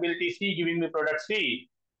B, possibility C giving me product C.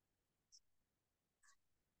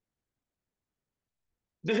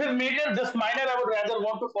 This is major, this minor, I would rather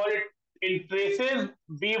want to call it in traces.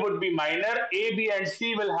 B would be minor. A, B, and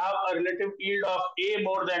C will have a relative yield of A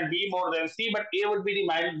more than B more than C, but A would be the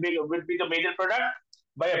major product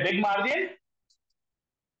by a big margin.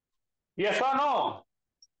 Yes or no?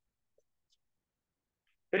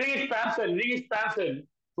 Ring expansion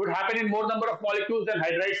would happen in more number of molecules than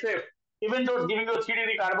hydride shift. Even though it's giving you a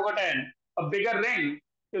 3-degree carbocation, a bigger ring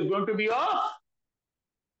is going to be of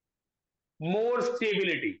more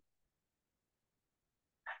stability.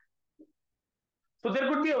 So there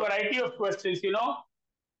could be a variety of questions,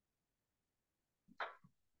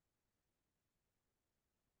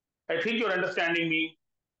 I think you're understanding me.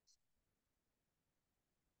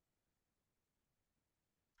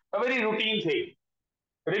 A very routine thing.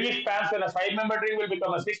 Ring expansion, a 5-membered ring will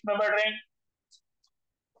become a 6-membered ring.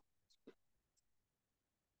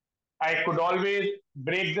 I could always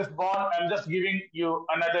break this bond. I'm just giving you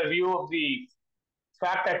another view of the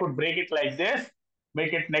fact I could break it like this,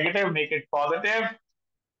 make it negative, make it positive,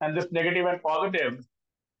 and this negative and positive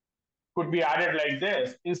could be added like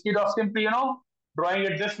this. Instead of simply, drawing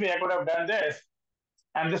it this way, I could have done this.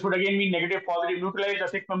 And this would again mean negative, positive, neutralize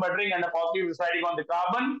a 6-membered ring and a positive residing on the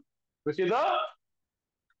carbon, which is a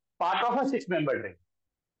part of a 6-membered ring.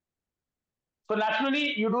 So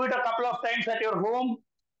naturally, you do it a couple of times at your home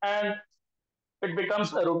and it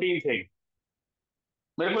becomes a routine thing.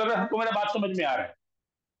 मेरे को लग रहा है सबको मेरा बात समझ में आ रहा है.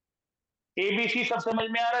 ABC सब समझ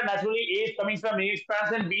में आ रहा है. Naturally, A is coming from knee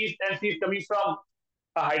expansion, B is and C is coming from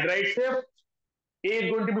a hydride shift. A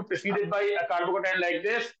is going to be preceded by a carbocation like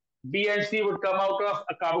this. B and C would come out of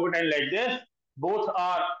a carbocation like this. Both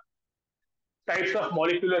are types of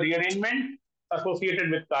molecular rearrangement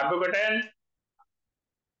associated with carbocation.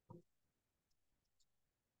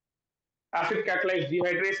 Acid catalyzed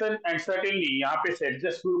dehydration, and certainly यहाँ पे से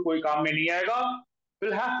adjust rule कोई काम में नहीं आएगा.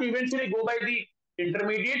 We'll have to eventually go by the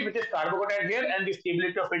intermediate, which is carbocation here, and the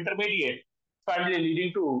stability of intermediate, finally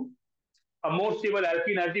leading to a more stable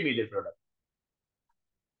alkene as the major product.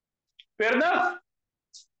 Fair enough?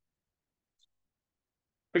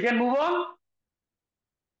 We can move on.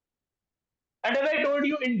 And as I told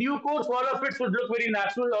you, in due course, all of it should look very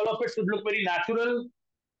natural. All of it should look very natural.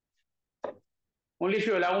 Only if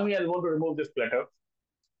you allow me, I want to remove this clutter.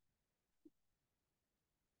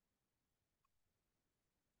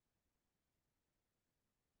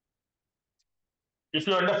 If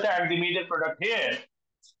you understand the major product here,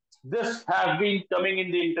 this has been coming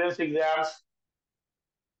in the entrance exams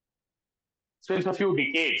since a few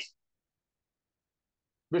decades.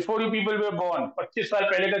 Before you people were born, 25 साल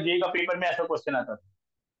पहले का JEE का paper में ऐसा question आता था.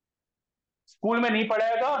 School में नहीं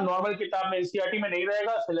पढ़ाएगा, नॉर्मल किताब में एनसीईआरटी में नहीं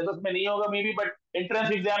रहेगा, सिलेबस में नहीं होगा may be, but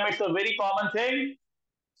entrance exam it's a very common thing.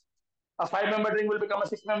 A 5-member ring will become a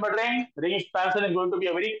 6-member ring. Ring expansion is going to be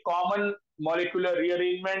a very common molecular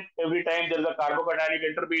rearrangement every time there is a carbocationic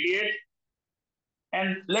intermediate.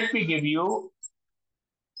 And let me give you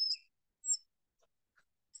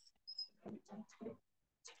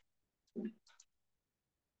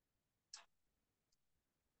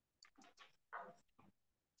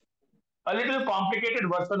a little complicated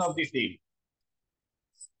version of the same.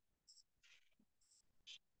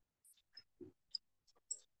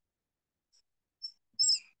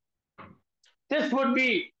 This would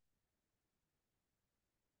be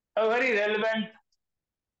a very relevant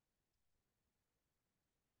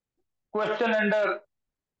question under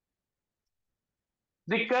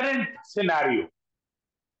the current scenario.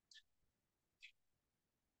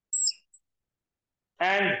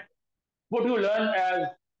 And what you learn as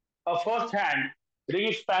a first-hand ring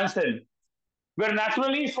expansion, where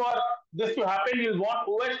naturally for this to happen, you'll want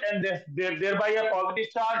OH and thereby a positive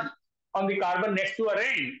charge on the carbon next to a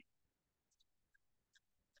ring.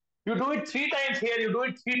 You do it 3 times here, you do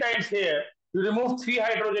it 3 times here, you remove 3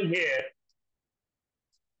 hydrogen here.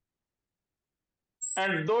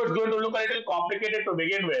 And though it's going to look a little complicated to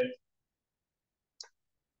begin with,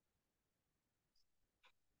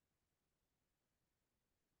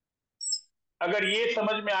 अगर ये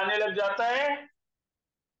समझ में आने लग जाता है,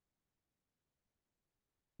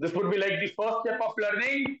 this would be like the first step of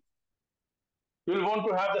learning. You will want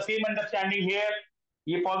to have the same understanding here.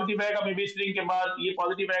 ये positive आएगा मे बी इस रिंग के बाद, ये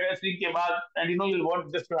पॉजिटिव आएगा इस रिंग के बाद, and you know you will want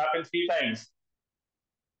this to happen 3 times.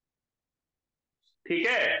 ठीक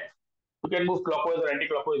है, you can move clockwise or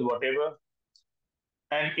anti-clockwise, whatever,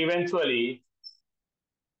 and eventually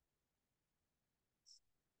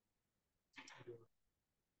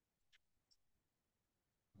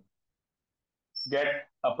get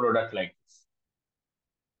a product like this.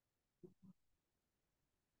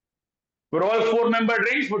 Where all 4-membered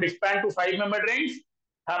rings would expand to 5-membered rings,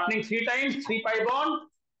 happening 3 times, 3 pi bond,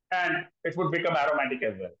 and it would become aromatic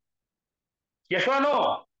as well. Yes or no?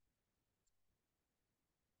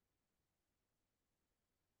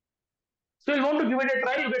 So you want to give it a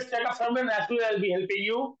try, you get stuck up somewhere, and actually I'll be helping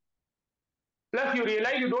you. Plus you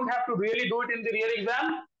realize you don't have to really do it in the real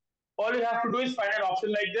exam. All you have to do is find an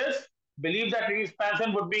option like this, believe that ring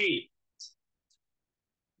expansion would be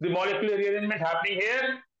the molecular rearrangement happening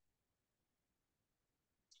here.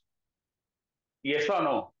 Yes or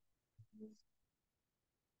no?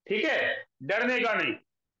 ठीक है, डरने का नहीं,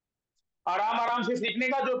 आराम आराम से सीखने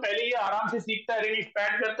का. जो पहले ये आराम से सीखता है, रिंग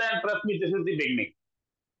एक्सपैंड करता है, trust me, this is the beginning.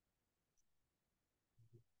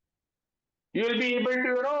 You will be able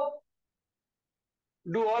to,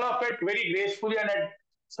 do all of it very gracefully, and at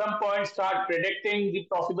some point start predicting the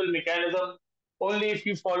possible mechanism only if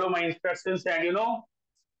you follow my instructions and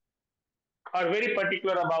are very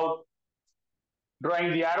particular about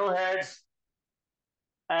drawing the arrowheads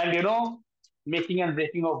and making and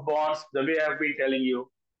breaking of bonds the way I've been telling you.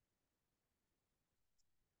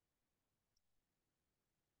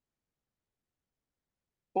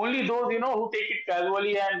 Only those who take it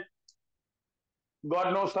casually, and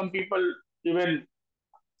God knows some people even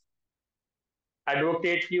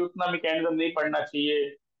advocate कि उतना mechanism नहीं पढ़ना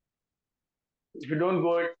चाहिए. If you don't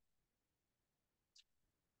go it,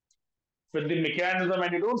 with the mechanism,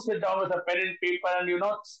 and you don't sit down with a pen and paper and you're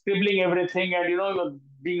not scribbling everything, and you're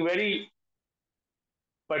being very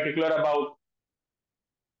particular about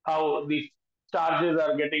how the charges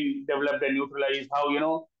are getting developed and neutralized,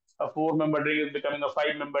 how a four-member ring is becoming a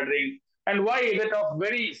five-member ring, and why is it of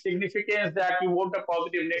very significance that you want a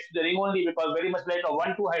positive next to the ring only, because very much like a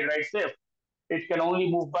 1,2 hydride shift, it can only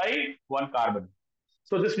move by one carbon.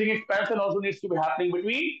 So this ring expansion also needs to be happening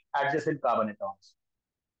between adjacent carbon atoms.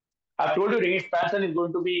 I've told you ring expansion is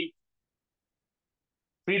going to be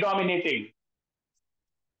predominating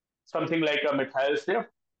something like a methyl shift.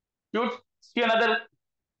 You see another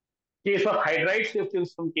case of hydride shift in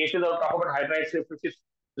some cases. I'll talk about hydride shift, which is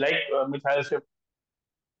like methyl shift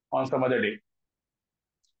on some other day.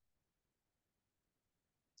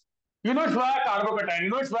 It's via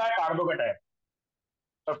carbocation. It's via carbocation.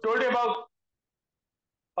 I've told you about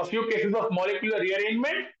a few cases of molecular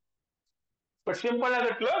rearrangement, but simple as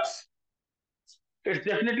it looks, it's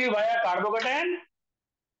definitely via carbocation.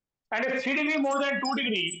 And if 3 degree more than 2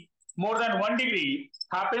 degree, more than 1 degree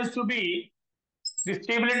happens to be the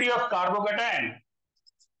stability of carbocation,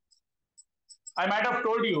 I might have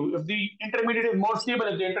told you, if the intermediate is more stable,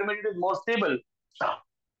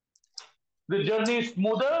 the journey is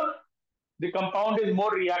smoother, the compound is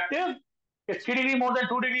more reactive. If 3 degree more than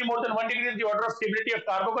 2 degree, more than 1 degree is the order of stability of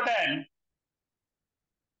carbocation,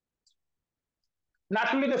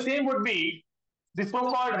 naturally the same would be the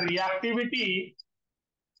so-called reactivity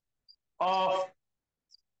of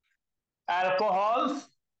alcohols,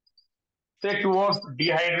 say towards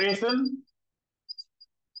dehydration,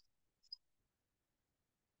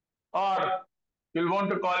 or you'll want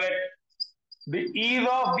to call it the ease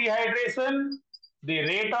of dehydration, the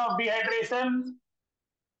rate of dehydration,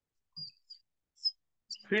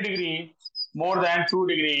 3 degree more than 2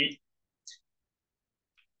 degree,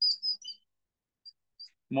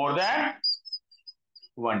 more than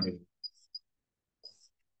 1 degree.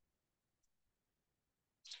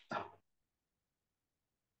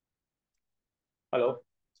 Hello,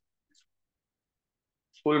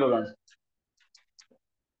 school बगान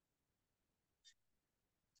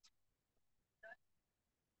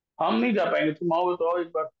हम नहीं जा पाएंगे, तुम आओ तो आओ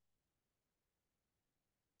एक बार.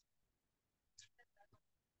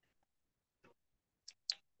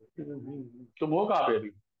 तुम हो कहाँ पे अभी?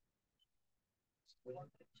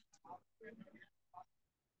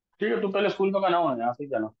 ठीक है, तुम पहले स्कूल बगान आओ ना, यहाँ से ही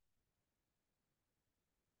जाना.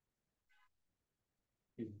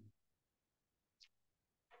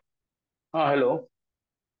 हाँ हेलो.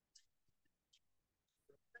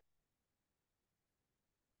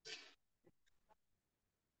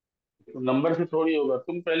 नंबर से थोड़ी होगा,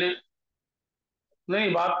 तुम पहले.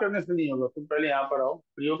 नहीं, बात करने से नहीं होगा, तुम पहले यहाँ पर आओ,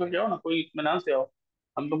 फ्री होकर के आओ ना, कोई इत्मीनान से आओ.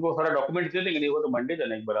 हम तुमको सारा डॉक्यूमेंट दे देंगे, नहीं वो तो मंडे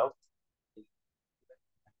जाना, एक बार आओ.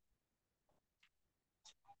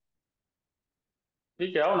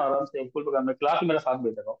 ठीक है, आओ ना आराम से, स्कूल बगान में क्लास मेरा 7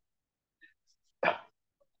 बजे तक आओ.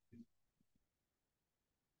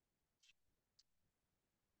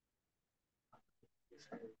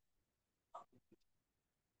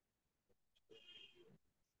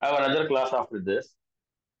 I have another class after this,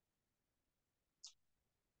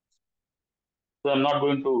 so I'm not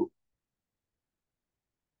going to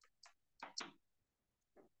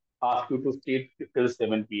ask you to stay till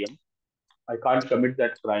 7 p.m. I can't commit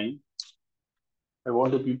that crime. I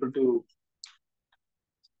want the people to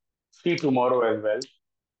see tomorrow as well.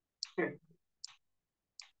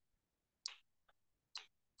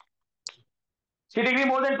 3 degree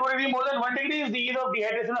more than 2 degree more than 1 degree is the ease of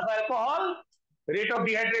dehydration of alcohol, rate of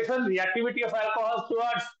dehydration, reactivity of alcohols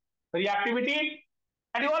towards reactivity.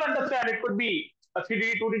 And you all understand it could be a 3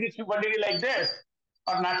 degree, 2 degree, 1 degree like this,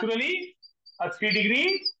 or naturally a 3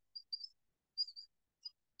 degree,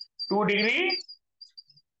 2 degree,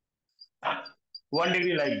 1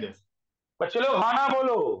 degree like this. बच्चे लोग हाँ ना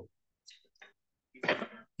बोलो.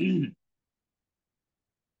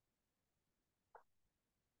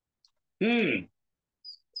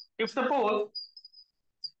 If suppose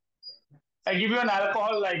I give you an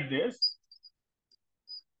alcohol like this,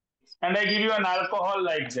 and I give you an alcohol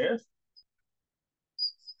like this,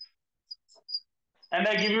 and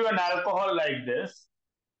I give you an alcohol like this,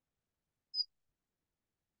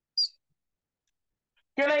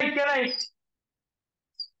 can I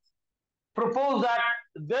propose that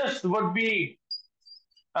this would be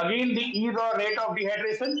again the ease or rate of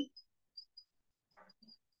dehydration?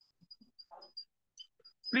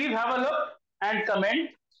 Please have a look and comment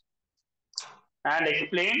and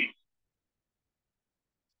explain.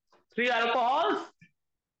 3 alcohols,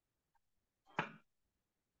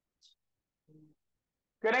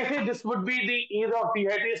 Can I say this would be the ease of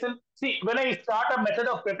dehydration? See, when I start a method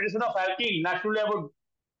of preparation of alkene, naturally I would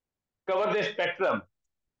cover the spectrum.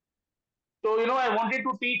 So, I wanted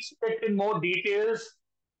to teach it in more details.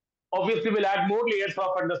 Obviously, we'll add more layers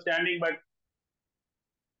of understanding, but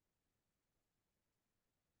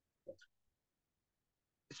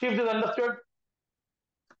see if this is understood.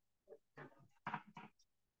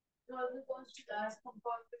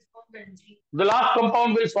 The last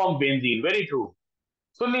compound will form benzene. Very true.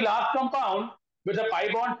 So, in the last compound, with a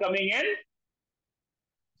pi bond coming in,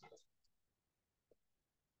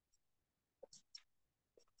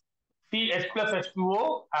 CH plus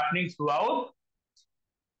H2O happening throughout.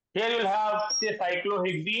 Here you'll have, say,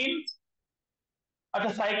 cyclohexene. At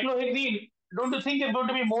the cyclohexene, don't you think it's going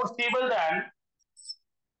to be more stable than,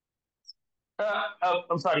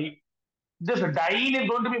 I'm sorry, this diene is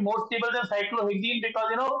going to be more stable than cyclohexene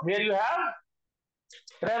because, here you have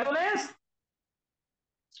resonance,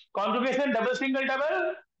 conjugation, double, single,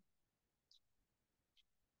 double,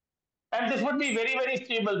 and this would be very, very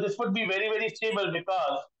stable. This would be very, very stable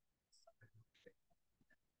because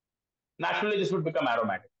naturally this would become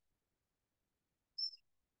aromatic.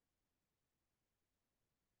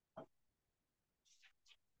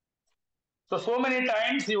 So many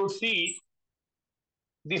times you would see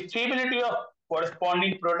the stability of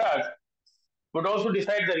corresponding product would also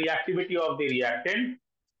decide the reactivity of the reactant.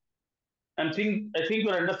 I think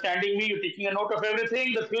you're understanding me. You're taking a note of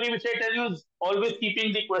everything. The theory which I tell you is always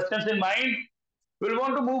keeping the questions in mind. We'll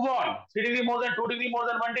want to move on. 3 degree more than 2 degree more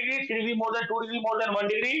than 1 degree, 3 degree more than 2 degree more than 1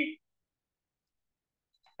 degree.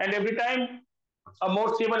 And every time a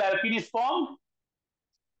more stable alkene is formed,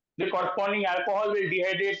 the corresponding alcohol will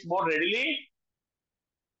dehydrate more readily.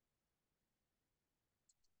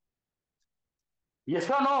 Yes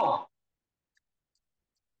or no?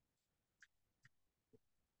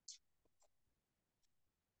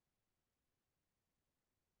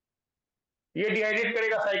 ये dehydrate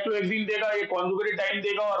करेगा, cyclohexene देगा, ये conjugated dine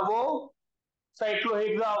देगा और वो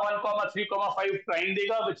साइक्लोहेक्सा 1,3,5 ट्राइन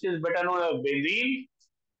देगा, which is better known as benzene.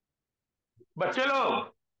 बच्चे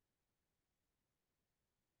लोग,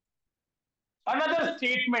 another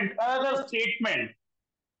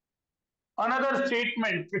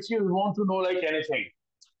statement which you want to know like anything.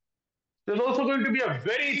 There's also going to be a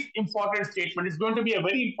very important statement. It's going to be a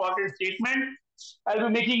very important statement. I'll be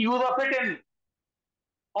making use of it in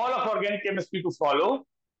all of organic chemistry to follow.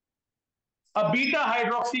 A beta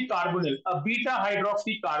hydroxycarbonyl, a beta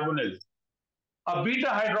hydroxycarbonyl, a beta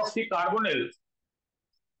hydroxycarbonyl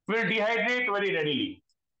will dehydrate very readily.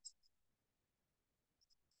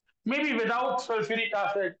 Maybe without sulfuric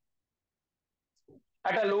acid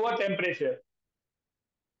at a lower temperature.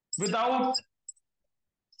 Without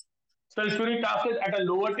sulfuric acid at a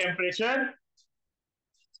lower temperature.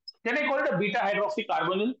 Can I call it a beta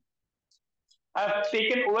hydroxycarbonyl? I've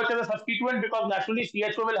taken OH as a substituent because naturally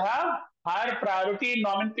CHO will have higher priority in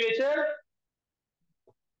nomenclature.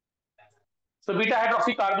 So beta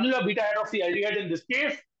hydroxycarbonyl or beta hydroxyaldehyde in this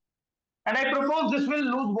case. And I propose this will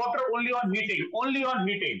lose water only on heating. Only on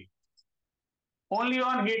heating. Only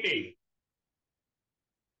on heating.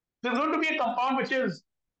 There's going to be a compound which is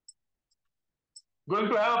going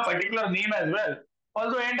to have a particular name as well.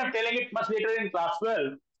 Although I end up telling it much later in class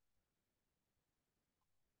 12.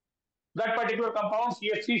 That particular compound,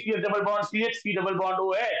 CH3, CH double bond, CH, C double bond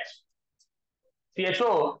OH,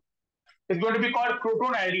 CHO, is going to be called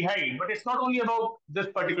crotonaldehyde. But it's not only about this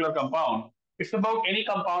particular compound. It's about any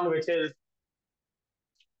compound which is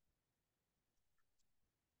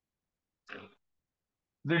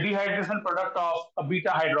the dehydration product of a beta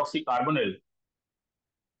hydroxycarbonyl.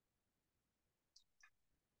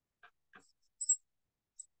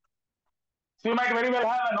 So you might very well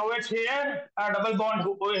have an OH here, a double bond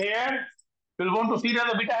over here. You'll want to see it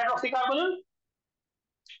as a beta hydroxycarbonyl.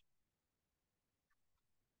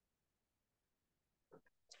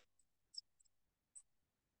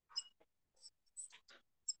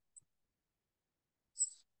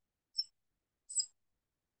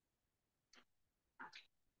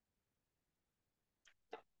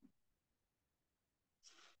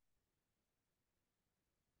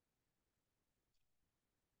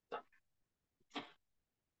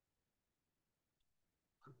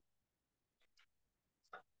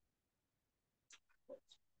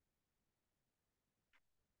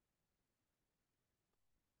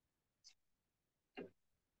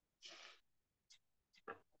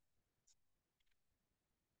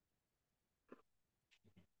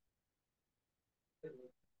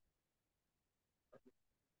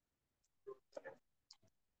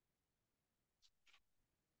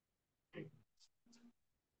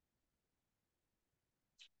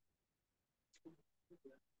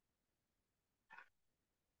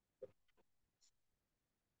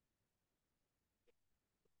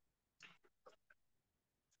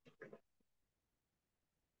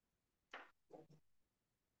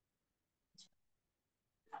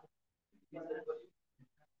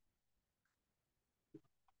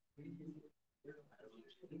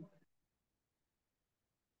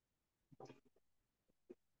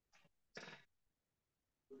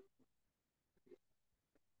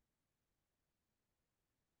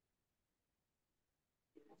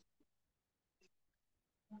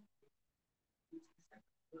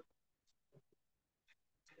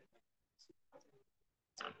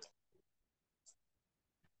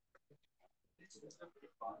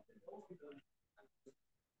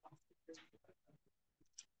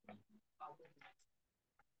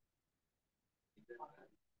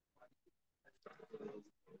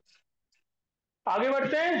 आगे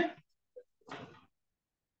बढ़ते हैं,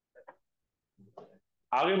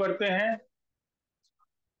 आगे बढ़ते हैं.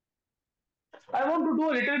 I want to do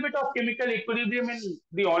a little bit of chemical equilibrium in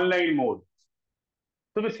the online mode.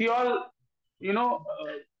 So if you all,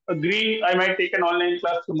 agree, I might take an online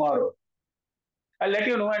class tomorrow. I'll let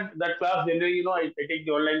you know. And that class generally, I take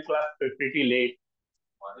the online class pretty late.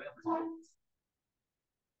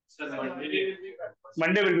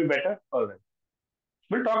 Monday will be better. All right.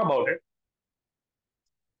 We'll talk about it.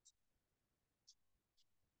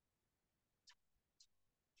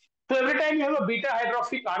 So every time you have a beta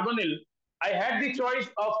hydroxy carbonyl, I had the choice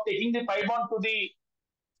of taking the pi bond to the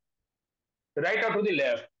right or to the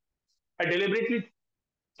left. I deliberately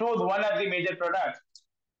chose one as the major product.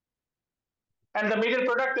 And the major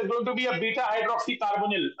product is going to be a beta hydroxy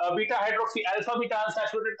carbonyl, a beta hydroxy alpha beta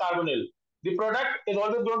unsaturated carbonyl. The product is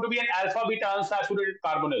always going to be an alpha beta unsaturated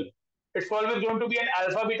carbonyl. It's always going to be an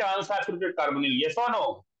alpha beta unsaturated carbonyl. Yes or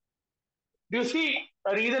no? Do you see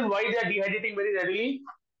a reason why they are dehydrating very readily?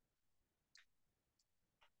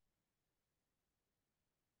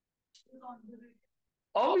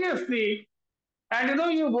 Obviously. And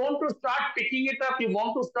you want to start picking it up. You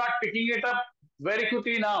want to start picking it up very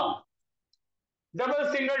quickly now.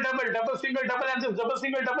 Double, single, double, double, single, double, and this double,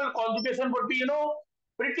 single, double conjugation would be,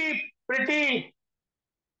 pretty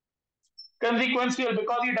कंसिक्वेंशियल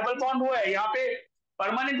because ये double bond हुआ है, यहाँ पे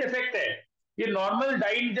permanent effect है. ये normal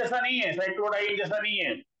dine जैसा नहीं है, साइक्लोडाइन जैसा नहीं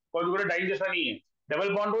है, कॉन्जुगेटेड जैसा नहीं है.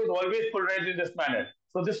 Double bond is always polarised in this manner,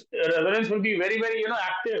 so this resonance will be very very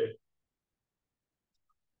active.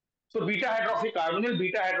 So beta hydroxy carbonyl,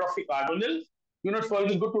 it's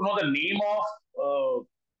always good to know the name of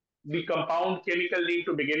the compound chemical name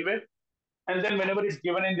to begin with. And then whenever it's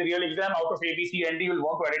given in the real exam, out of A, B, C, and D, you'll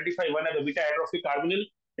want to identify one as a beta hydroxy carbonyl.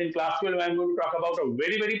 In class 12, I'm going to talk about a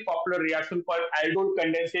very, very popular reaction called aldol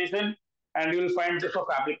condensation, and you will find this of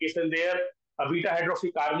application there. A beta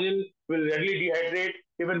hydroxy carbonyl will readily dehydrate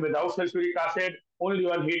even without sulfuric acid, only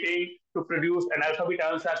on heating, to produce an alpha beta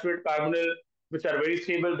unsaturated carbonyl, which are very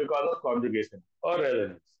stable because of conjugation or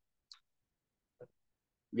resonance.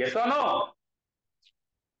 Yes or no?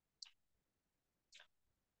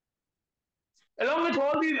 Along with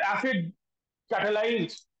all these acid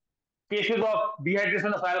catalyzed cases of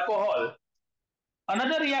dehydration of alcohol,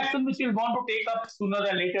 another reaction which you'll want to take up sooner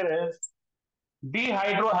than later is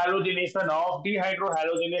dehydrohalogenation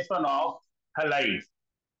of halides.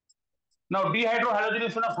 Now,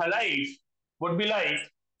 dehydrohalogenation of halides would be like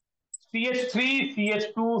CH3,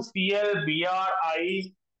 CH2, Cl, Bri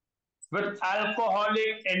with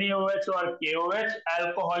alcoholic NaOH or KOH,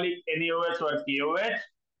 alcoholic NaOH or KOH,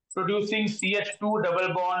 producing CH2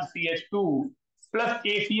 double bond CH2 plus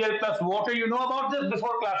KCl plus water. You know about this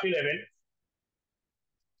before class 11.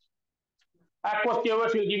 Aqueous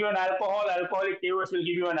KOH will give you an alcohol, alcoholic KOH will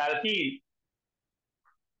give you an alkene.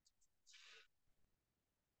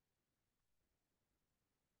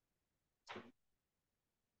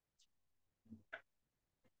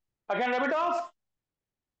 I can rub it off.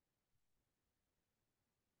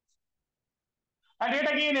 And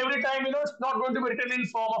yet again, every time, it's not going to be written in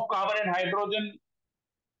form of carbon and hydrogen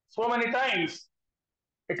so many times.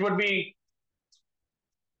 It would be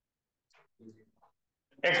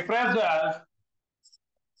expressed as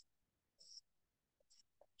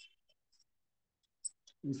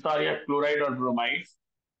chloride or bromide.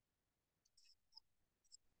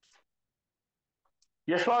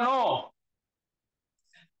 Yes or no?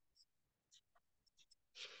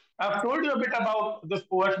 I've told you a bit about this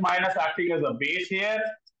OH minus acting as a base here,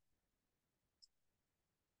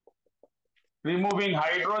 removing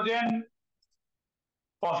hydrogen,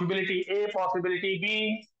 possibility A, possibility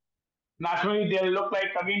B. Naturally, they'll look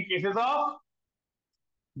like again cases of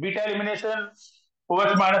beta elimination.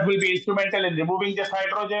 OH minus will be instrumental in removing this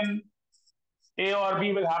hydrogen. A or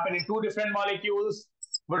B will happen in two different molecules,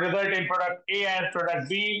 will result in product A and product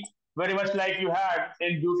B, very much like you had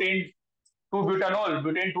in butane 2-butanol,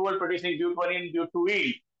 butane 2 producing butyl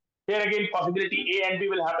but2E. Here again, possibility A and B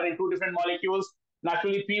will happen in two different molecules.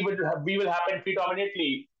 Naturally, B will happen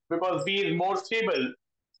predominantly because B is more stable,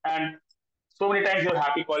 and so many times you're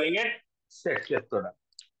happy calling it sexless product.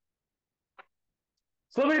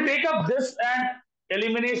 So we'll take up this and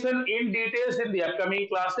elimination in details in the upcoming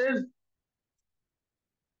classes.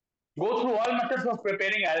 Go through all methods of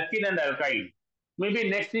preparing alkene and alkyne. Maybe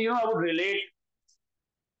next thing, I would relate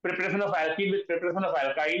preparation of alkene with preparation of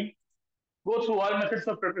alkyne. Go through all methods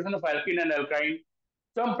of preparation of alkene and alkyne.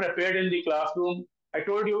 come prepared in the classroom. I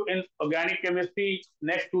told you in organic chemistry,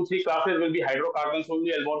 next 2, 3 classes will be hydrocarbons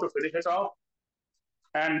only. I'll want to finish it off.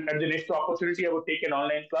 And at the next opportunity, I will take an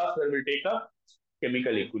online class where we'll take a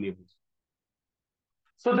chemical equilibrium.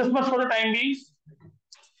 So this much for the time being.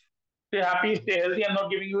 Stay happy, stay healthy. I'm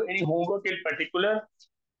not giving you any homework in particular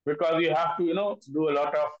because you have to, do a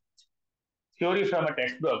lot of theory from a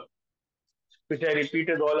textbook, which I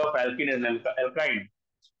repeated all of alkene and alkyne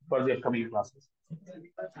for the upcoming classes.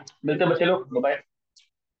 मिलते हैं बच्चे लोग, bye bye.